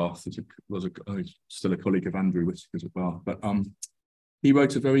at Bath. He's still a colleague of Andrew Whittaker's at Bath. But he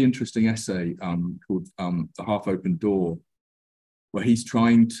wrote a very interesting essay called The Half-Open Door, where he's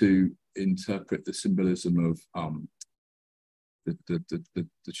trying to interpret the symbolism of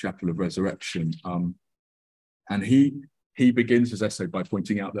the Chapel of Resurrection. And he begins his essay by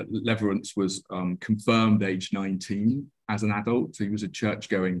pointing out that Lewerentz was confirmed age 19 as an adult. So he was a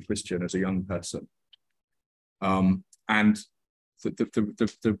church-going Christian as a young person. And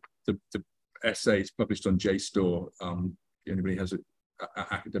the essay is published on JSTOR. Anybody has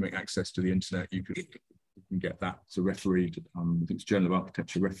academic access to the internet, you can get that. It's a refereed, I think it's Journal of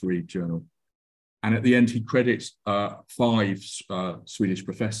Architecture, refereed journal. And at the end, he credits 5 Swedish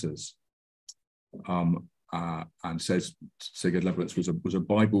professors, and says Sigurd Lewerentz was a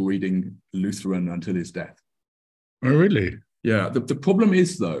Bible-reading Lutheran until his death. Oh, really? Yeah. The problem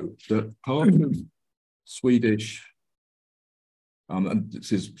is, though, that part of Swedish, and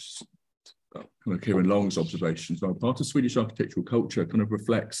this is kind of Kieran Long's observations, part of Swedish architectural culture kind of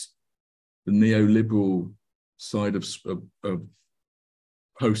reflects the neoliberal side of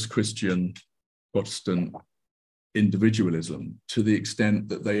post-Christian Protestant individualism, to the extent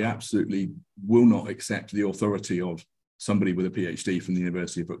that they absolutely will not accept the authority of somebody with a PhD from the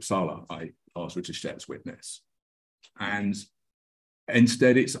University of Uppsala, Lars Ritterstedt's witness. And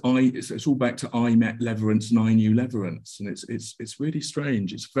instead, it's all back to I met Lewerentz and I knew Lewerentz, and it's really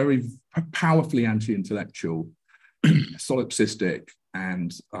strange. It's very powerfully anti-intellectual, solipsistic,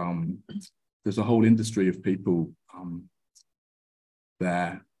 and there's a whole industry of people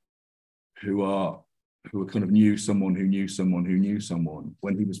there who kind of knew someone who knew someone who knew someone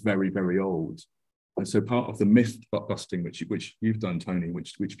when he was very, very old. And so part of the myth busting, which you've done, Tony,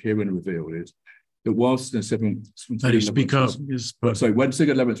 which Kieran revealed, is that whilst when Sigurd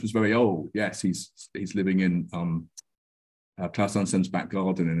Lewerentz was very old, yes, he's living in Claes Hansen's back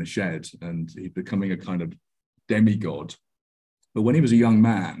garden in a shed, and he's becoming a kind of demigod. But when he was a young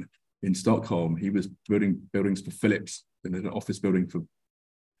man in Stockholm, he was building buildings for Philips, in an office building for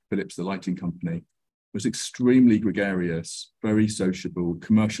Philips, the lighting company. was extremely gregarious, very sociable,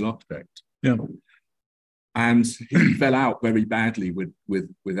 commercial architect. Yeah. And he fell out very badly with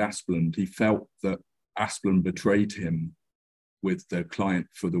Asplund. He felt that Asplund betrayed him with the client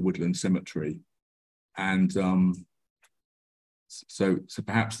for the Woodland Cemetery. And so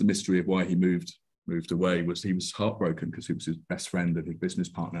perhaps the mystery of why he moved away was he was heartbroken because he was his best friend and his business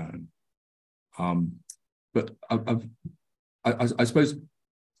partner. And but I suppose,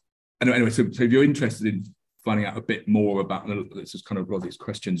 anyway, so if you're interested in finding out a bit more about, this is kind of what these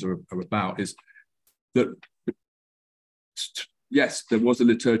questions are about, is that yes, there was a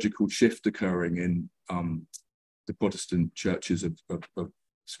liturgical shift occurring in the Protestant churches of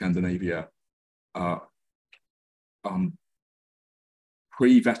Scandinavia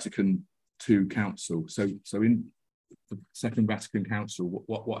pre-Vatican II Council. So in the Second Vatican Council,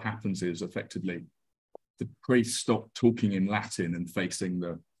 what happens is effectively the priests stop talking in Latin and facing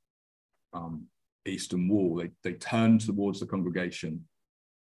the Eastern Wall. They turn towards the congregation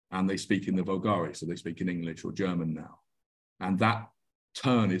and they speak in the Vulgare, so they speak in English or German now. And that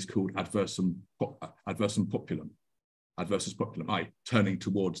turn is called adversum populum, i.e. turning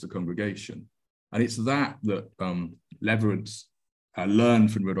towards the congregation. And it's that Lewerentz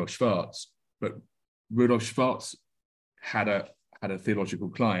learned from Rudolf Schwarz, but Rudolf Schwarz had a theological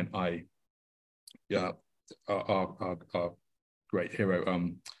client, our great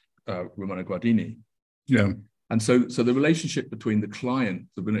hero, Romano Guardini. Yeah. And so the relationship between the client,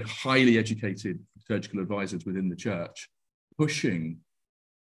 the highly educated liturgical advisors within the church, pushing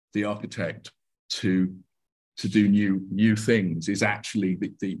the architect to do new things, is actually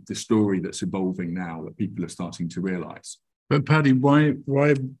the story that's evolving now that people are starting to realize. But Paddy, why?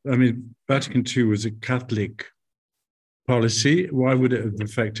 I mean, Vatican II was a Catholic policy. Why would it have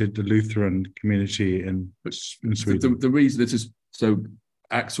affected the Lutheran community in Sweden? The reason this is so.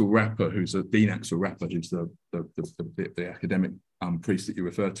 Axel Rapper, who's Dean Axel Rapper, who's the academic priest that you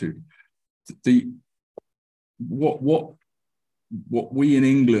refer to, what we in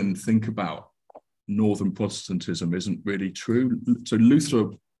England think about Northern Protestantism isn't really true. So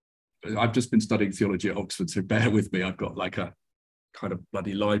Luther, I've just been studying theology at Oxford, so bear with me. I've got like a kind of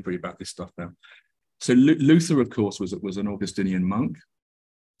bloody library about this stuff now. So Luther, of course, was an Augustinian monk,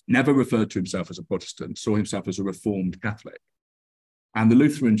 never referred to himself as a Protestant, saw himself as a Reformed Catholic. And the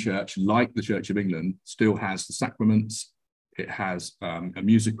Lutheran Church, like the Church of England, still has the sacraments. It has a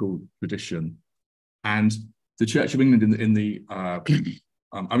musical tradition. And the Church of England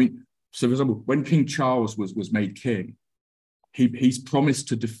so for example, when King Charles was made king, he's promised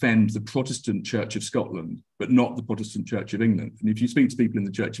to defend the Protestant Church of Scotland, but not the Protestant Church of England. And if you speak to people in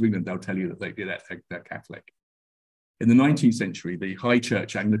the Church of England, they'll tell you that they're Catholic. In the 19th century, the High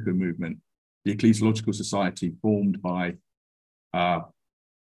Church Anglican movement, the Ecclesiological Society formed by Peeble,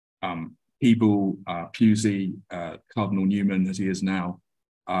 Pusey, Cardinal Newman, as he is now,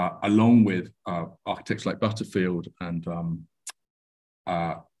 along with architects like Butterfield and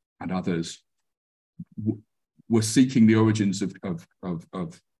others, were seeking the origins of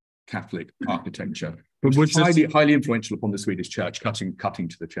Catholic architecture, which was highly influential upon the Swedish church, cutting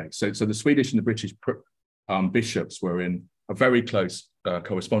to the chase. So the Swedish and the British bishops were in a very close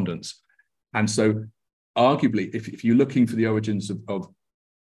correspondence. And so arguably, if you're looking for the origins of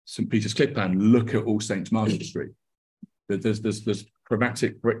St. Peter's Klippan, look at All Saints Market Street. There's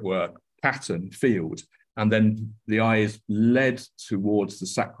chromatic brickwork, pattern, field, and then the eye is led towards the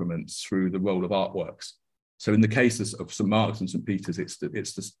sacraments through the role of artworks. So in the cases of St. Mark's and St. Peter's, it's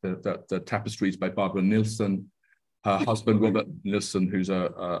the tapestries by Barbara Nilsson, her husband Robert Nilsson, who's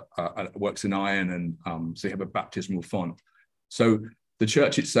works in iron, and so you have a baptismal font. So the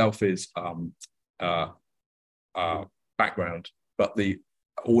church itself is background, but the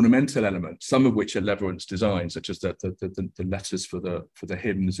ornamental elements, some of which are Lewerentz designs, such as the letters for the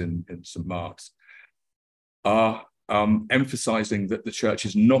hymns in St. Mark's, are emphasizing that the church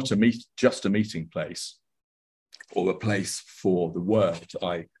is not just a meeting place or a place for the word,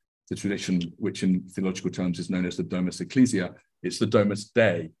 the tradition which in theological terms is known as the Domus Ecclesia. It's the Domus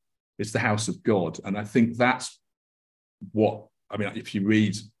Dei, it's the house of God. And I think that's what, I mean, if you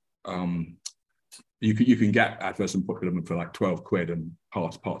read, you can get Adversum Populum for like 12 quid, and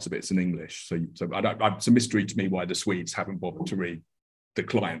parts of it's in English. So it's a mystery to me why the Swedes haven't bothered to read the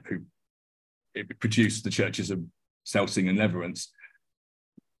client who produced the churches of Celsing and Lewerentz,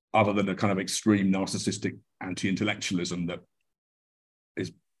 other than a kind of extreme narcissistic anti-intellectualism that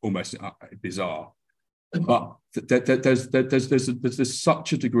is almost bizarre. But there's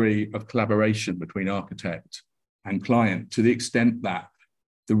such a degree of collaboration between architect and client, to the extent that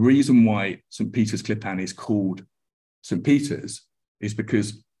the reason why St. Peter's Klippan is called St. Peter's is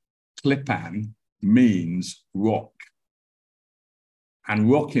because Klippan means rock.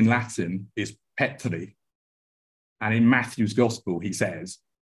 And rock in Latin is petri. And in Matthew's gospel, he says,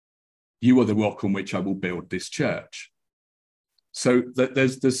 "You are the rock on which I will build this church." So that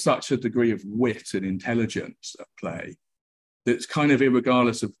there's such a degree of wit and intelligence at play that's kind of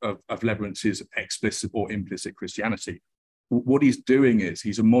irregardless of Lewerentz's explicit or implicit Christianity. What he's doing is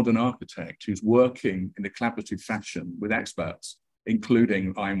he's a modern architect who's working in a collaborative fashion with experts,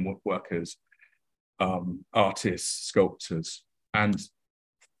 including ironwork workers, artists, sculptors. And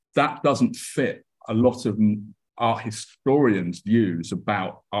that doesn't fit a lot of art historians' views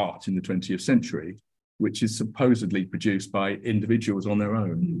about art in the 20th century, which is supposedly produced by individuals on their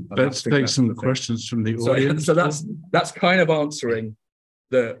own. Let's take some questions from the audience. So that's kind of answering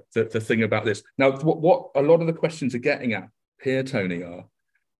the thing about this. Now, what a lot of the questions are getting at here, Tony, are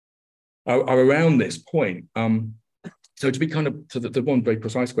around this point. So to be kind of, so the one very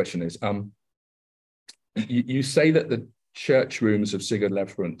precise question is, you say that the church rooms of Sigurd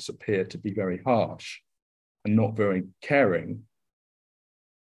Lewerentz appear to be very harsh and not very caring.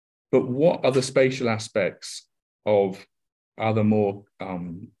 But what are the spatial aspects of other more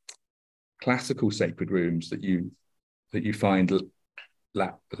classical sacred rooms that you find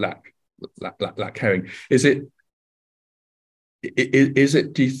lack caring? Is it?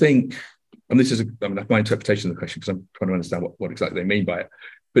 Do you think? And this is my interpretation of the question, because I'm trying to understand what exactly they mean by it.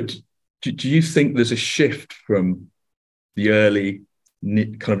 But do you think there's a shift from the early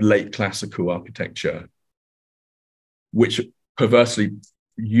kind of late classical architecture, which perversely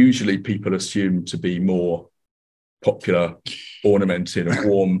usually people assume to be more popular, ornamented and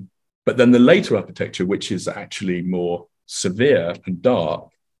warm, but then the later architecture, which is actually more severe and dark,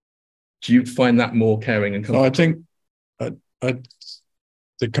 do you find that more caring and comfortable? I think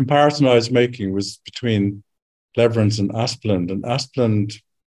the comparison I was making was between Lewerentz and Asplund, and Asplund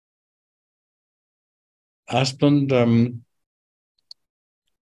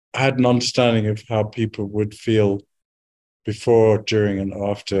had an understanding of how people would feel before, during, and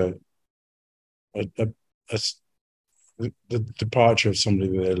after the departure of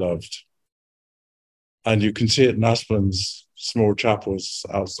somebody that they loved. And you can see it in Asplund's small chapels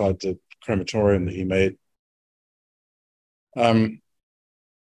outside the crematorium that he made.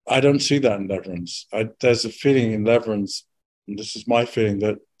 I don't see that in Lewerentz. There's a feeling in Lewerentz, and this is my feeling,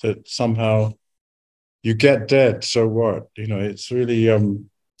 that somehow you get dead, so what? You know, it's really,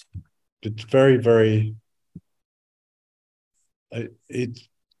 it's very, very,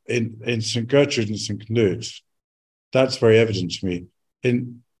 in St. Gertrude and St. Knut, that's very evident to me.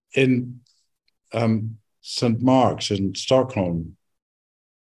 In St. Mark's in Stockholm,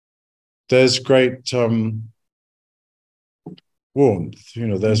 there's great warmth, you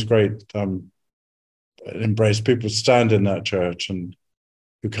know, there's great embrace. People stand in that church and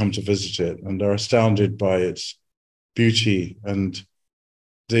who come to visit it, and they're astounded by its beauty and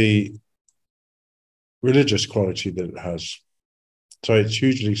the religious quality that it has. So it's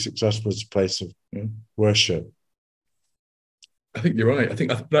hugely successful as a place of worship. I think you're right.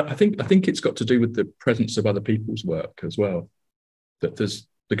 I think it's got to do with the presence of other people's work as well. That there's,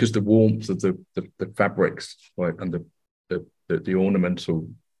 because the warmth of the fabrics, right, and the ornamental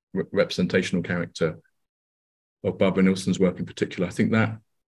representational character of Barbara Nilsson's work in particular. I think that,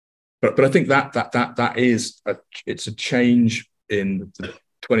 but I think that is it's a change in the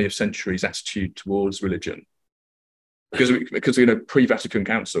 20th century's attitude towards religion. Because you know, pre-Vatican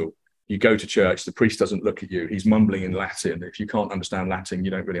Council, you go to church, the priest doesn't look at you, he's mumbling in Latin. If you can't understand Latin,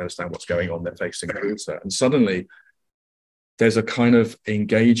 you don't really understand what's going on. They're facing the altar, and suddenly there's a kind of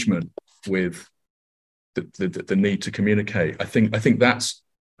engagement with the need to communicate. I think that's,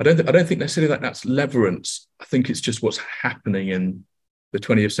 I don't think necessarily that's Lewerentz. I think it's just what's happening in the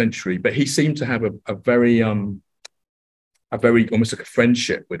 20th century. But he seemed to have a very almost like a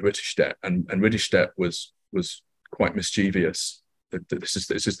friendship with Ritterstedt, and Ritterstedt was quite mischievous. This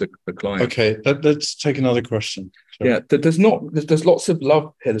is the client. Okay, let's take another question. Sorry. Yeah, there's lots of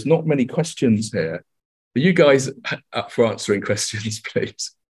love here. There's not many questions here. Are you guys up for answering questions,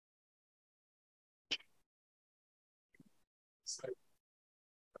 please?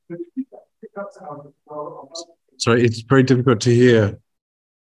 Sorry, it's very difficult to hear.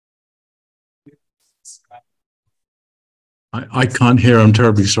 I can't hear. I'm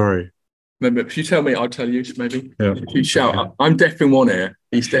terribly sorry. Maybe if you tell me, I'll tell you. Maybe. Yeah. If you shout, yeah. I'm deaf in one ear.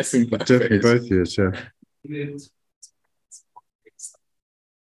 He's deaf in both. Definitely both ears. Yeah. Do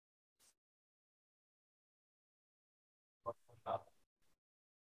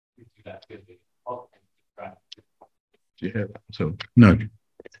you hear that? So no,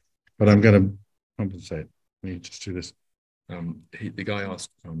 but I'm going to compensate. Let me just do this. The guy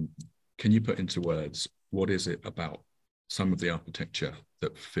asked, can you put into words, what is it about some of the architecture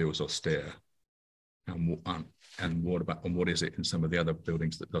that feels austere, and what is it in some of the other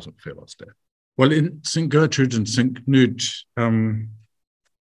buildings that doesn't feel austere? Well, in St. Gertrude and St. Knut,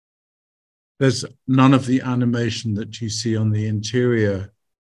 there's none of the animation that you see on the interior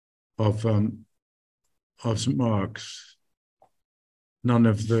of St. Mark's, none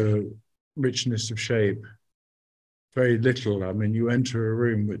of the richness of shape, very little. I mean, you enter a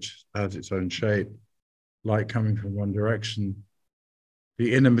room which has its own shape, light coming from one direction.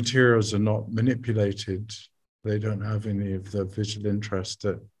 The inner materials are not manipulated. They don't have any of the visual interest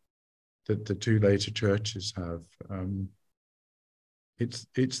that the two later churches have.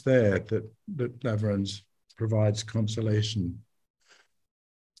 It's there that Lewerentz provides consolation.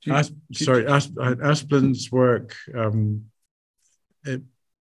 Asplin's work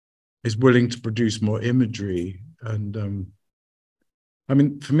is willing to produce more imagery, and I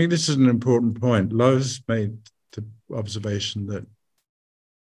mean, for me, this is an important point. Lowe's made the observation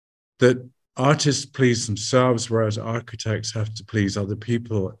that artists please themselves, whereas architects have to please other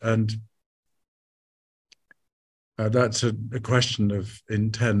people, and that's a question of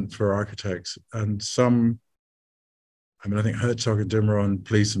intent for architects. And some, I mean, I think Herzog and Dimmeron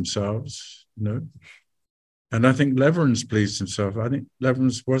please themselves, you know, and I think Lewerentz pleased himself. I think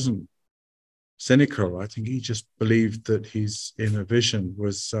Lewerentz wasn't cynical. I think he just believed that his inner vision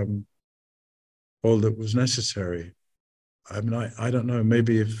was all that was necessary. I mean, I don't know,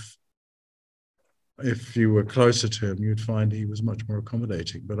 maybe if you were closer to him, you'd find he was much more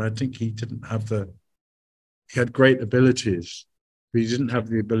accommodating, but I think he didn't have he had great abilities, but he didn't have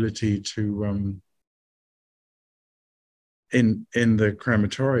the ability to, in the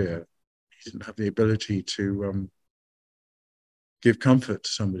crematoria, he didn't have the ability to give comfort to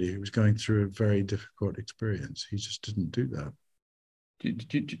somebody who was going through a very difficult experience. He just didn't do that.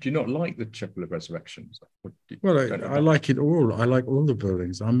 Do you not like the Chapel of Resurrections? Well, I like it all. I like all the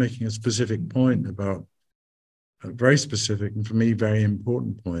buildings. I'm making a specific point about, a very specific and for me very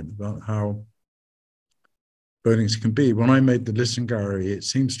important point about how buildings can be. When I made the Listen Gallery, it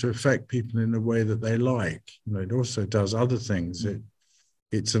seems to affect people in a way that they like. You know, it also does other things.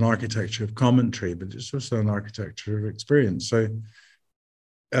 It's an architecture of commentary, but it's also an architecture of experience. So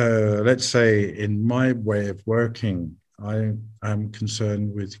let's say in my way of working, I am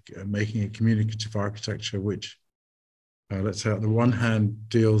concerned with making a communicative architecture which, let's say on the one hand,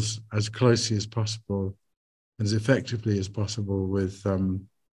 deals as closely as possible, as effectively as possible with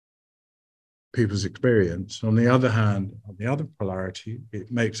people's experience. On the other hand, on the other polarity,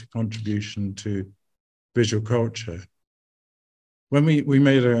 it makes a contribution to visual culture. When we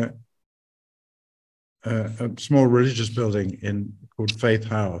made a small religious building called Faith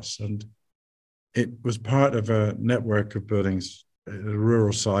House, and it was part of a network of buildings at a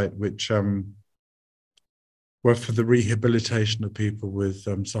rural site which were for the rehabilitation of people with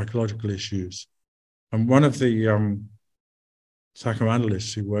psychological issues. And one of the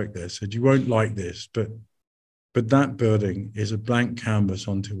psychoanalysts who worked there said, "You won't like this, but that building is a blank canvas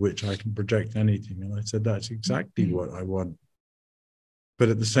onto which I can project anything." And I said, "That's exactly what I want." But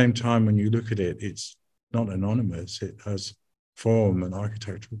at the same time, when you look at it, it's not anonymous. It has form and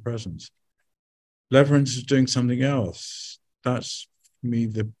architectural presence. Lewerentz is doing something else. That's, for me,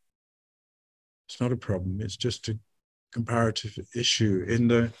 it's not a problem. It's just a comparative issue. In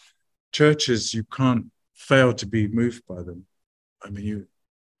the churches, you can't fail to be moved by them. I mean,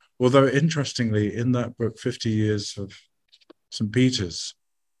 although interestingly, in that book, 50 Years of St. Peter's,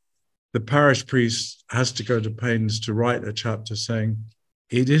 the parish priest has to go to pains to write a chapter saying,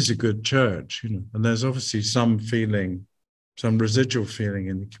 it is a good church, you know, and there's obviously some feeling, some residual feeling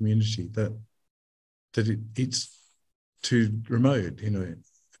in the community that it's too remote, you know,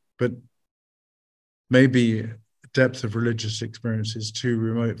 but maybe depth of religious experience is too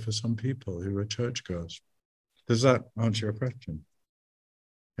remote for some people who are churchgoers. Does that answer your question?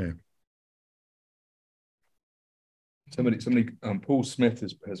 Yeah. Somebody, Paul Smith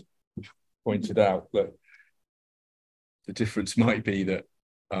has pointed out that the difference might be that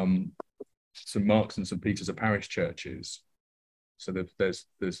St. Mark's and St. Peter's are parish churches, so there's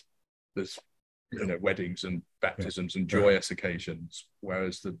you know, weddings and baptisms and joyous occasions,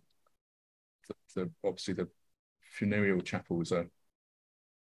 whereas the obviously the funereal chapels are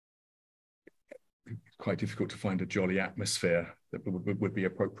quite difficult to find a jolly atmosphere that would be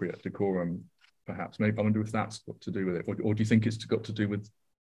appropriate decorum, perhaps. Maybe I wonder if that's got to do with it, or do you think it's got to do with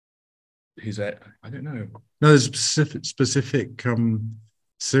his? I don't know. No, there's a specific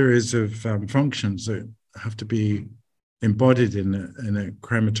series of functions that have to be embodied in a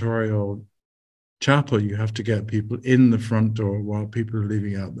crematorial chapel, you have to get people in the front door while people are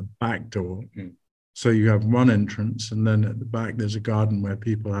leaving out the back door. So you have one entrance, and then at the back there's a garden where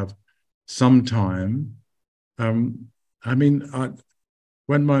people have some time. I mean,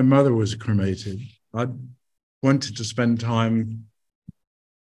 when my mother was cremated, I wanted to spend time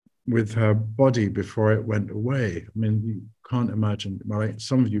with her body before it went away. I mean, you can't imagine, well,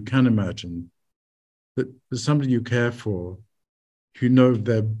 some of you can imagine that there's somebody you care for, you know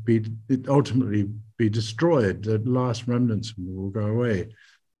it ultimately be destroyed, the last remnants of them will go away.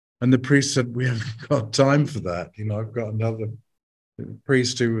 And the priest said, we haven't got time for that. You know, I've got another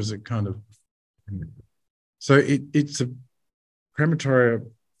priest who was a kind of, so it's a crematory are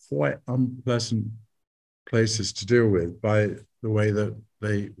quite unpleasant places to deal with by the way that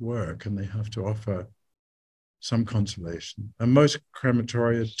they work, and they have to offer some consolation. And most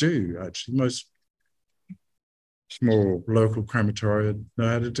crematoria do, actually. Most small local crematoria know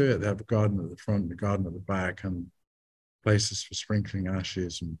how to do it. They have a garden at the front, a garden at the back, and places for sprinkling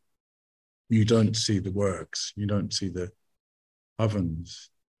ashes. And you don't see the works. You don't see the ovens.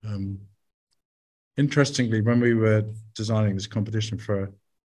 Interestingly, when we were designing this competition for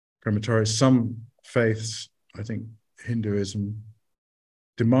crematoria, some faiths, I think Hinduism,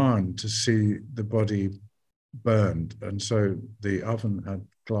 demand to see the body burned. And so the oven had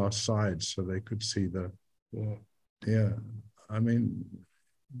glass sides so they could see the, yeah. I mean,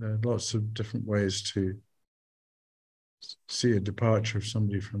 there are lots of different ways to see a departure of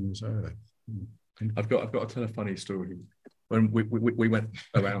somebody from this earth. I've got to tell a funny story. When we went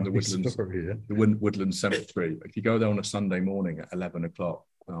around the Woodland Cemetery, if you go there on a Sunday morning at 11 o'clock,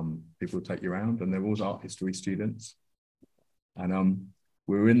 people will take you around, and they're always art history students. And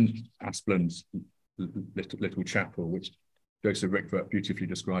we were in Aspland's little chapel, which Joseph Rickford beautifully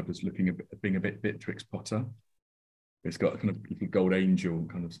described as being a bit Beatrix Potter. It's got a kind of little gold angel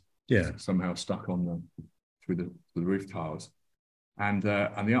kind of somehow stuck on through the roof tiles. And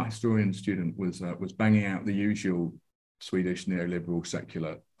the art historian student was banging out the usual Swedish neoliberal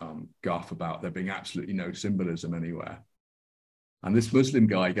secular guff about there being absolutely no symbolism anywhere. And this Muslim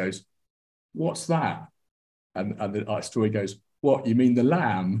guy goes, "What's that?" And the art historian goes, "What, you mean the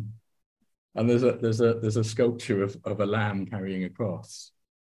lamb?" And there's a sculpture of a lamb carrying a cross.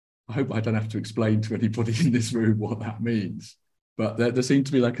 I hope I don't have to explain to anybody in this room what that means. But there seemed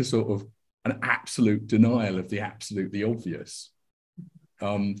to be like a sort of an absolute denial of the absolutely obvious.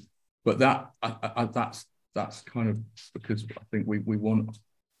 But that's kind of because I think we want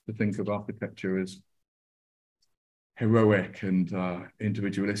to think of architecture as heroic and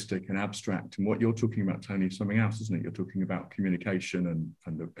individualistic and abstract. And what you're talking about, Tony, is something else, isn't it? You're talking about communication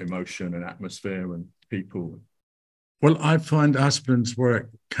and emotion and atmosphere and people. Well, I find Aspland's work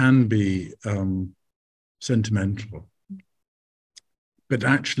can be sentimental, but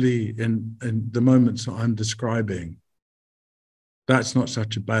actually in the moments that I'm describing, that's not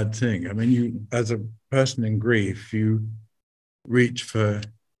such a bad thing. I mean, you, as a person in grief, you reach for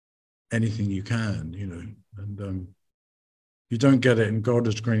anything you can, you know, and you don't get it in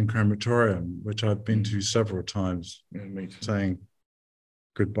Golders Green Crematorium, which I've been to several times, saying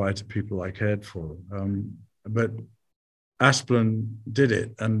goodbye to people I cared for. But Aspland did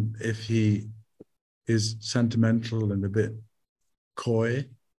it, and if he is sentimental and a bit coy,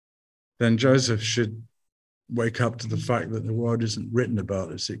 then Joseph should wake up to the fact that the world isn't written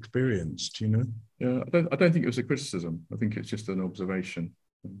about, it's experienced, you know? Yeah, I don't think it was a criticism. I think it's just an observation.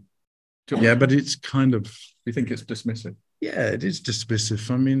 Yeah, but it's kind of... You think it's dismissive? Yeah, it is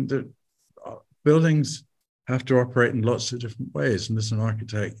dismissive. I mean, the buildings have to operate in lots of different ways. And as an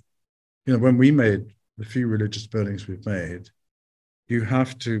architect, you know, when we made the few religious buildings we've made, you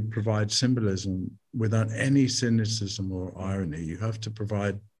have to provide symbolism without any cynicism or irony. You have to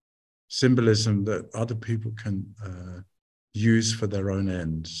provide symbolism that other people can use for their own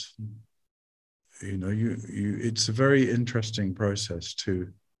ends. You know, it's a very interesting process to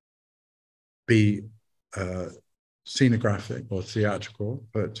be scenographic or theatrical,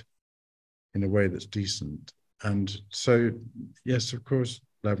 but in a way that's decent. And so, yes, of course,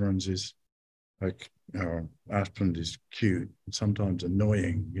 Lewerentz is like, Aspland is cute and sometimes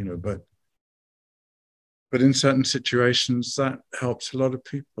annoying, you know, but in certain situations that helps a lot of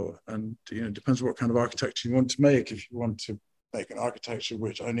people. And, you know, it depends what kind of architecture you want to make. If you want to make an architecture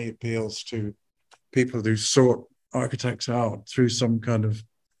which only appeals to people who sort architects out through some kind of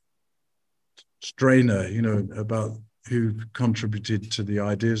strainer, you know, about who contributed to the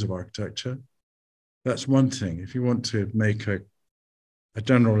ideas of architecture, that's one thing. If you want to make a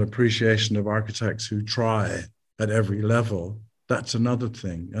general appreciation of architects who try at every level, that's another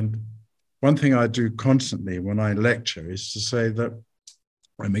thing. And one thing I do constantly when I lecture is to say that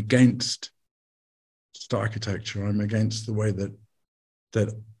I'm against architecture. I'm against the way that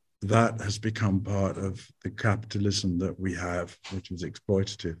has become part of the capitalism that we have, which is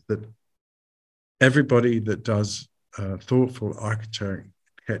exploitative. That everybody that does thoughtful architecture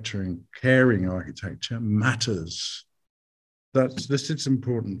and caring architecture matters. This is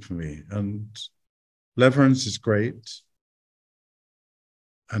important for me. And Lewerentz is great.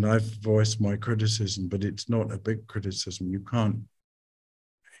 And I've voiced my criticism, but it's not a big criticism. You can't,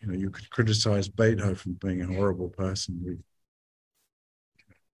 you could criticize Beethoven being a horrible person.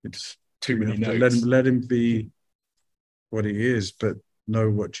 It's too many notes. Let him be what he is, but know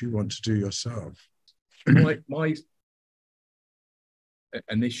what you want to do yourself. My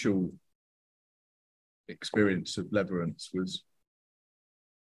initial experience of Lewerentz was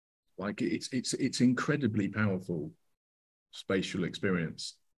like it's incredibly powerful spatial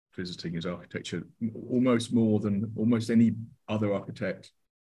experience visiting his architecture, almost more than almost any other architect.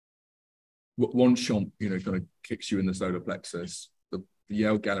 One shot, kind of kicks you in the solar plexus. The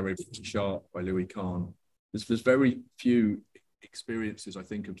Yale Gallery Chart by Louis Kahn. There's very few experiences, I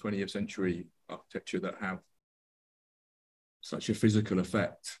think, of 20th century architecture that have such a physical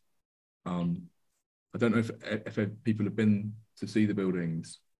effect. I don't know if people have been to see the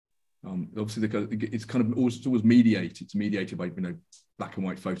buildings. Obviously, it's kind of always mediated. It's mediated by black and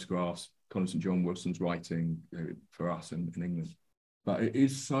white photographs, Colin St. John Wilson's writing for us in England. But it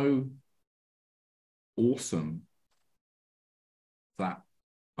is so awesome that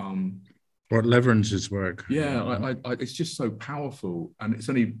what Lewerentz's work. Yeah, it's just so powerful, and it's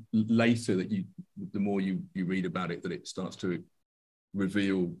only later that the more you read about it, that it starts to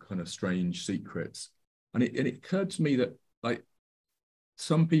reveal kind of strange secrets. And it occurred to me that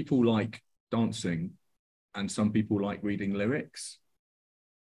some people like dancing and some people like reading lyrics,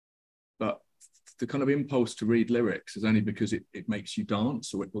 but the kind of impulse to read lyrics is only because it makes you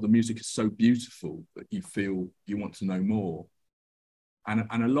dance, or the music is so beautiful that you feel you want to know more. And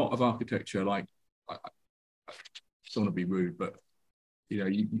a lot of architecture, I don't want to be rude, but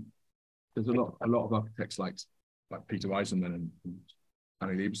there's a lot of architects like Peter Eisenman and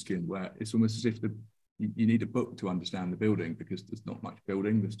Tony Fretton, where it's almost as if you need a book to understand the building, because there's not much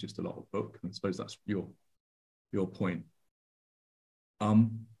building, there's just a lot of book. And I suppose that's your point. But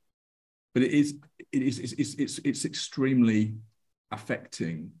it's extremely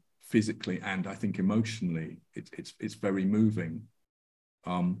affecting physically, and I think emotionally. It's very moving.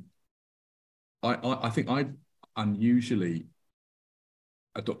 I think I unusually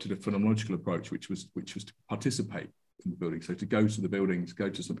adopted a phenomenological approach, which was to participate in the building. So to go to the buildings, go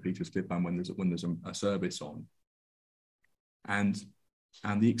to St. Peter's Klippan when there's a service on, and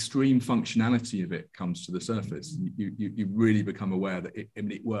the extreme functionality of it comes to the surface. You really become aware that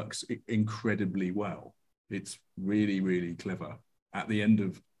it works incredibly well. It's really, really clever. At the end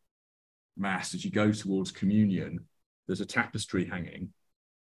of Mass, as you go towards communion, there's a tapestry hanging.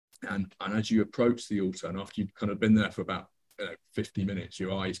 And as you approach the altar, and after you've kind of been there for about 50 minutes,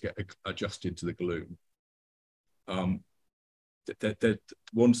 your eyes get adjusted to the gloom.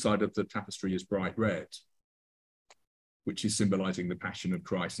 One side of the tapestry is bright red, which is symbolizing the passion of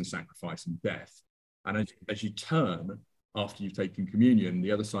Christ and sacrifice and death. And as you turn after you've taken communion,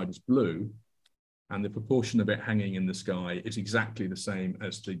 the other side is blue, and the proportion of it hanging in the sky is exactly the same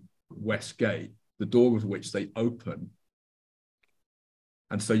as the west gate, the door of which they open.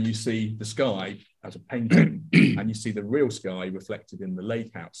 And so you see the sky as a painting, and you see the real sky reflected in the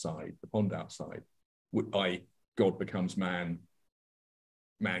lake outside, the pond outside, i.e. God becomes man,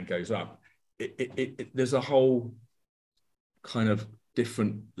 man goes up. There's a whole kind of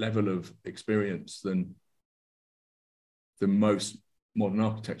different level of experience than the most modern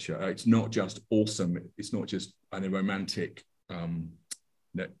architecture. It's not just awesome. It's not just a romantic,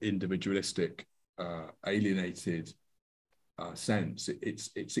 individualistic, alienated sense.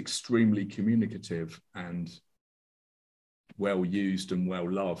 It's extremely communicative and well used and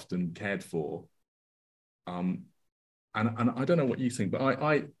well loved and cared for. And I don't know what you think, but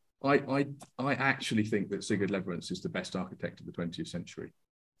I actually think that Sigurd Lewerentz is the best architect of the 20th century,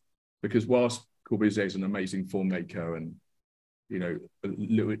 because whilst Corbusier is an amazing form maker, and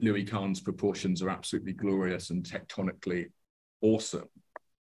Louis Kahn's proportions are absolutely glorious and tectonically awesome,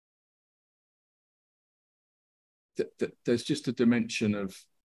 there's just a dimension of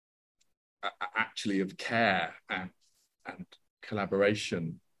actually of care and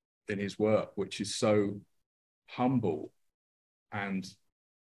collaboration in his work, which is so humble, and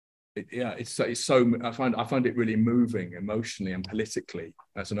it's so I find it really moving emotionally and politically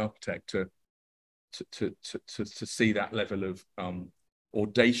as an architect to see that level of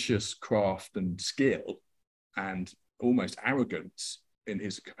audacious craft and skill and almost arrogance in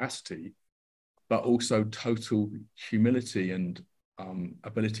his capacity, but also total humility and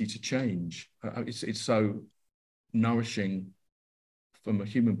ability to change. It's so nourishing from a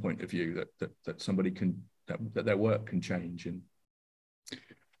human point of view that somebody can, that their work can change. And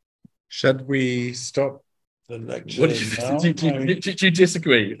should we stop the lecture? Do you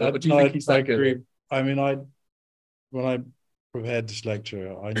disagree? Or do you think he's that good? I mean, when I prepared this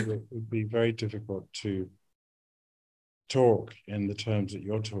lecture, I knew it would be very difficult to talk in the terms that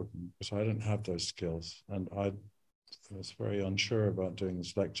you're talking, because I don't have those skills, and I was very unsure about doing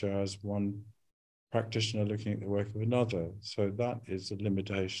this lecture as one practitioner looking at the work of another. So that is a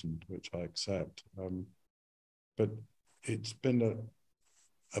limitation which I accept. But it's been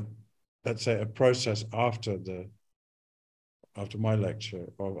let's say a process after my lecture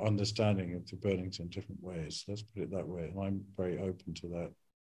of understanding of the buildings in different ways. Let's put it that way. And I'm very open to that.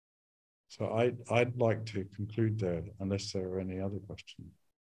 So I'd like to conclude there, unless there are any other questions.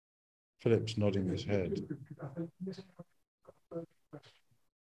 Philip's nodding his head.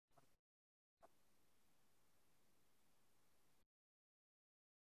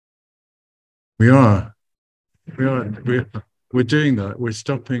 We're doing that. We're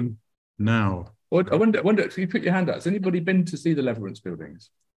stopping now. Well, I wonder if you put your hand out, has anybody been to see the Lewerentz buildings?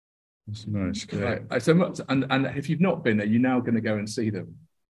 That's nice. Right. And if you've not been there, you're now going to go and see them.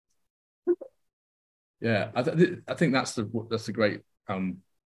 Yeah, I think that's the great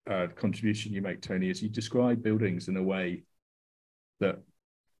contribution you make, Tony, is you describe buildings in a way that,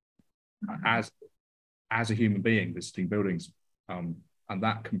 as a human being visiting buildings, and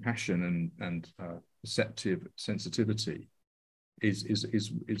that compassion and perceptive sensitivity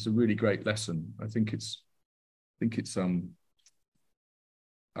is a really great lesson. I think it's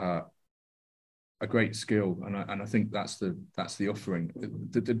a great skill, and I think that's the offering.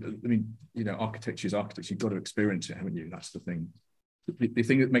 I mean, you know, architecture is architecture. You've got to experience it, haven't you? That's the thing. The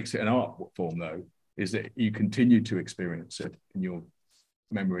thing that makes it an art form, though, is that you continue to experience it in your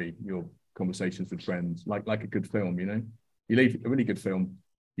memory, your conversations with friends, like a good film. You know, you leave a really good film,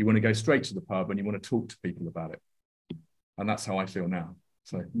 you want to go straight to the pub and you want to talk to people about it, and that's how I feel now.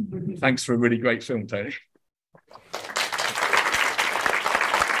 So, thanks for a really great film, Tony.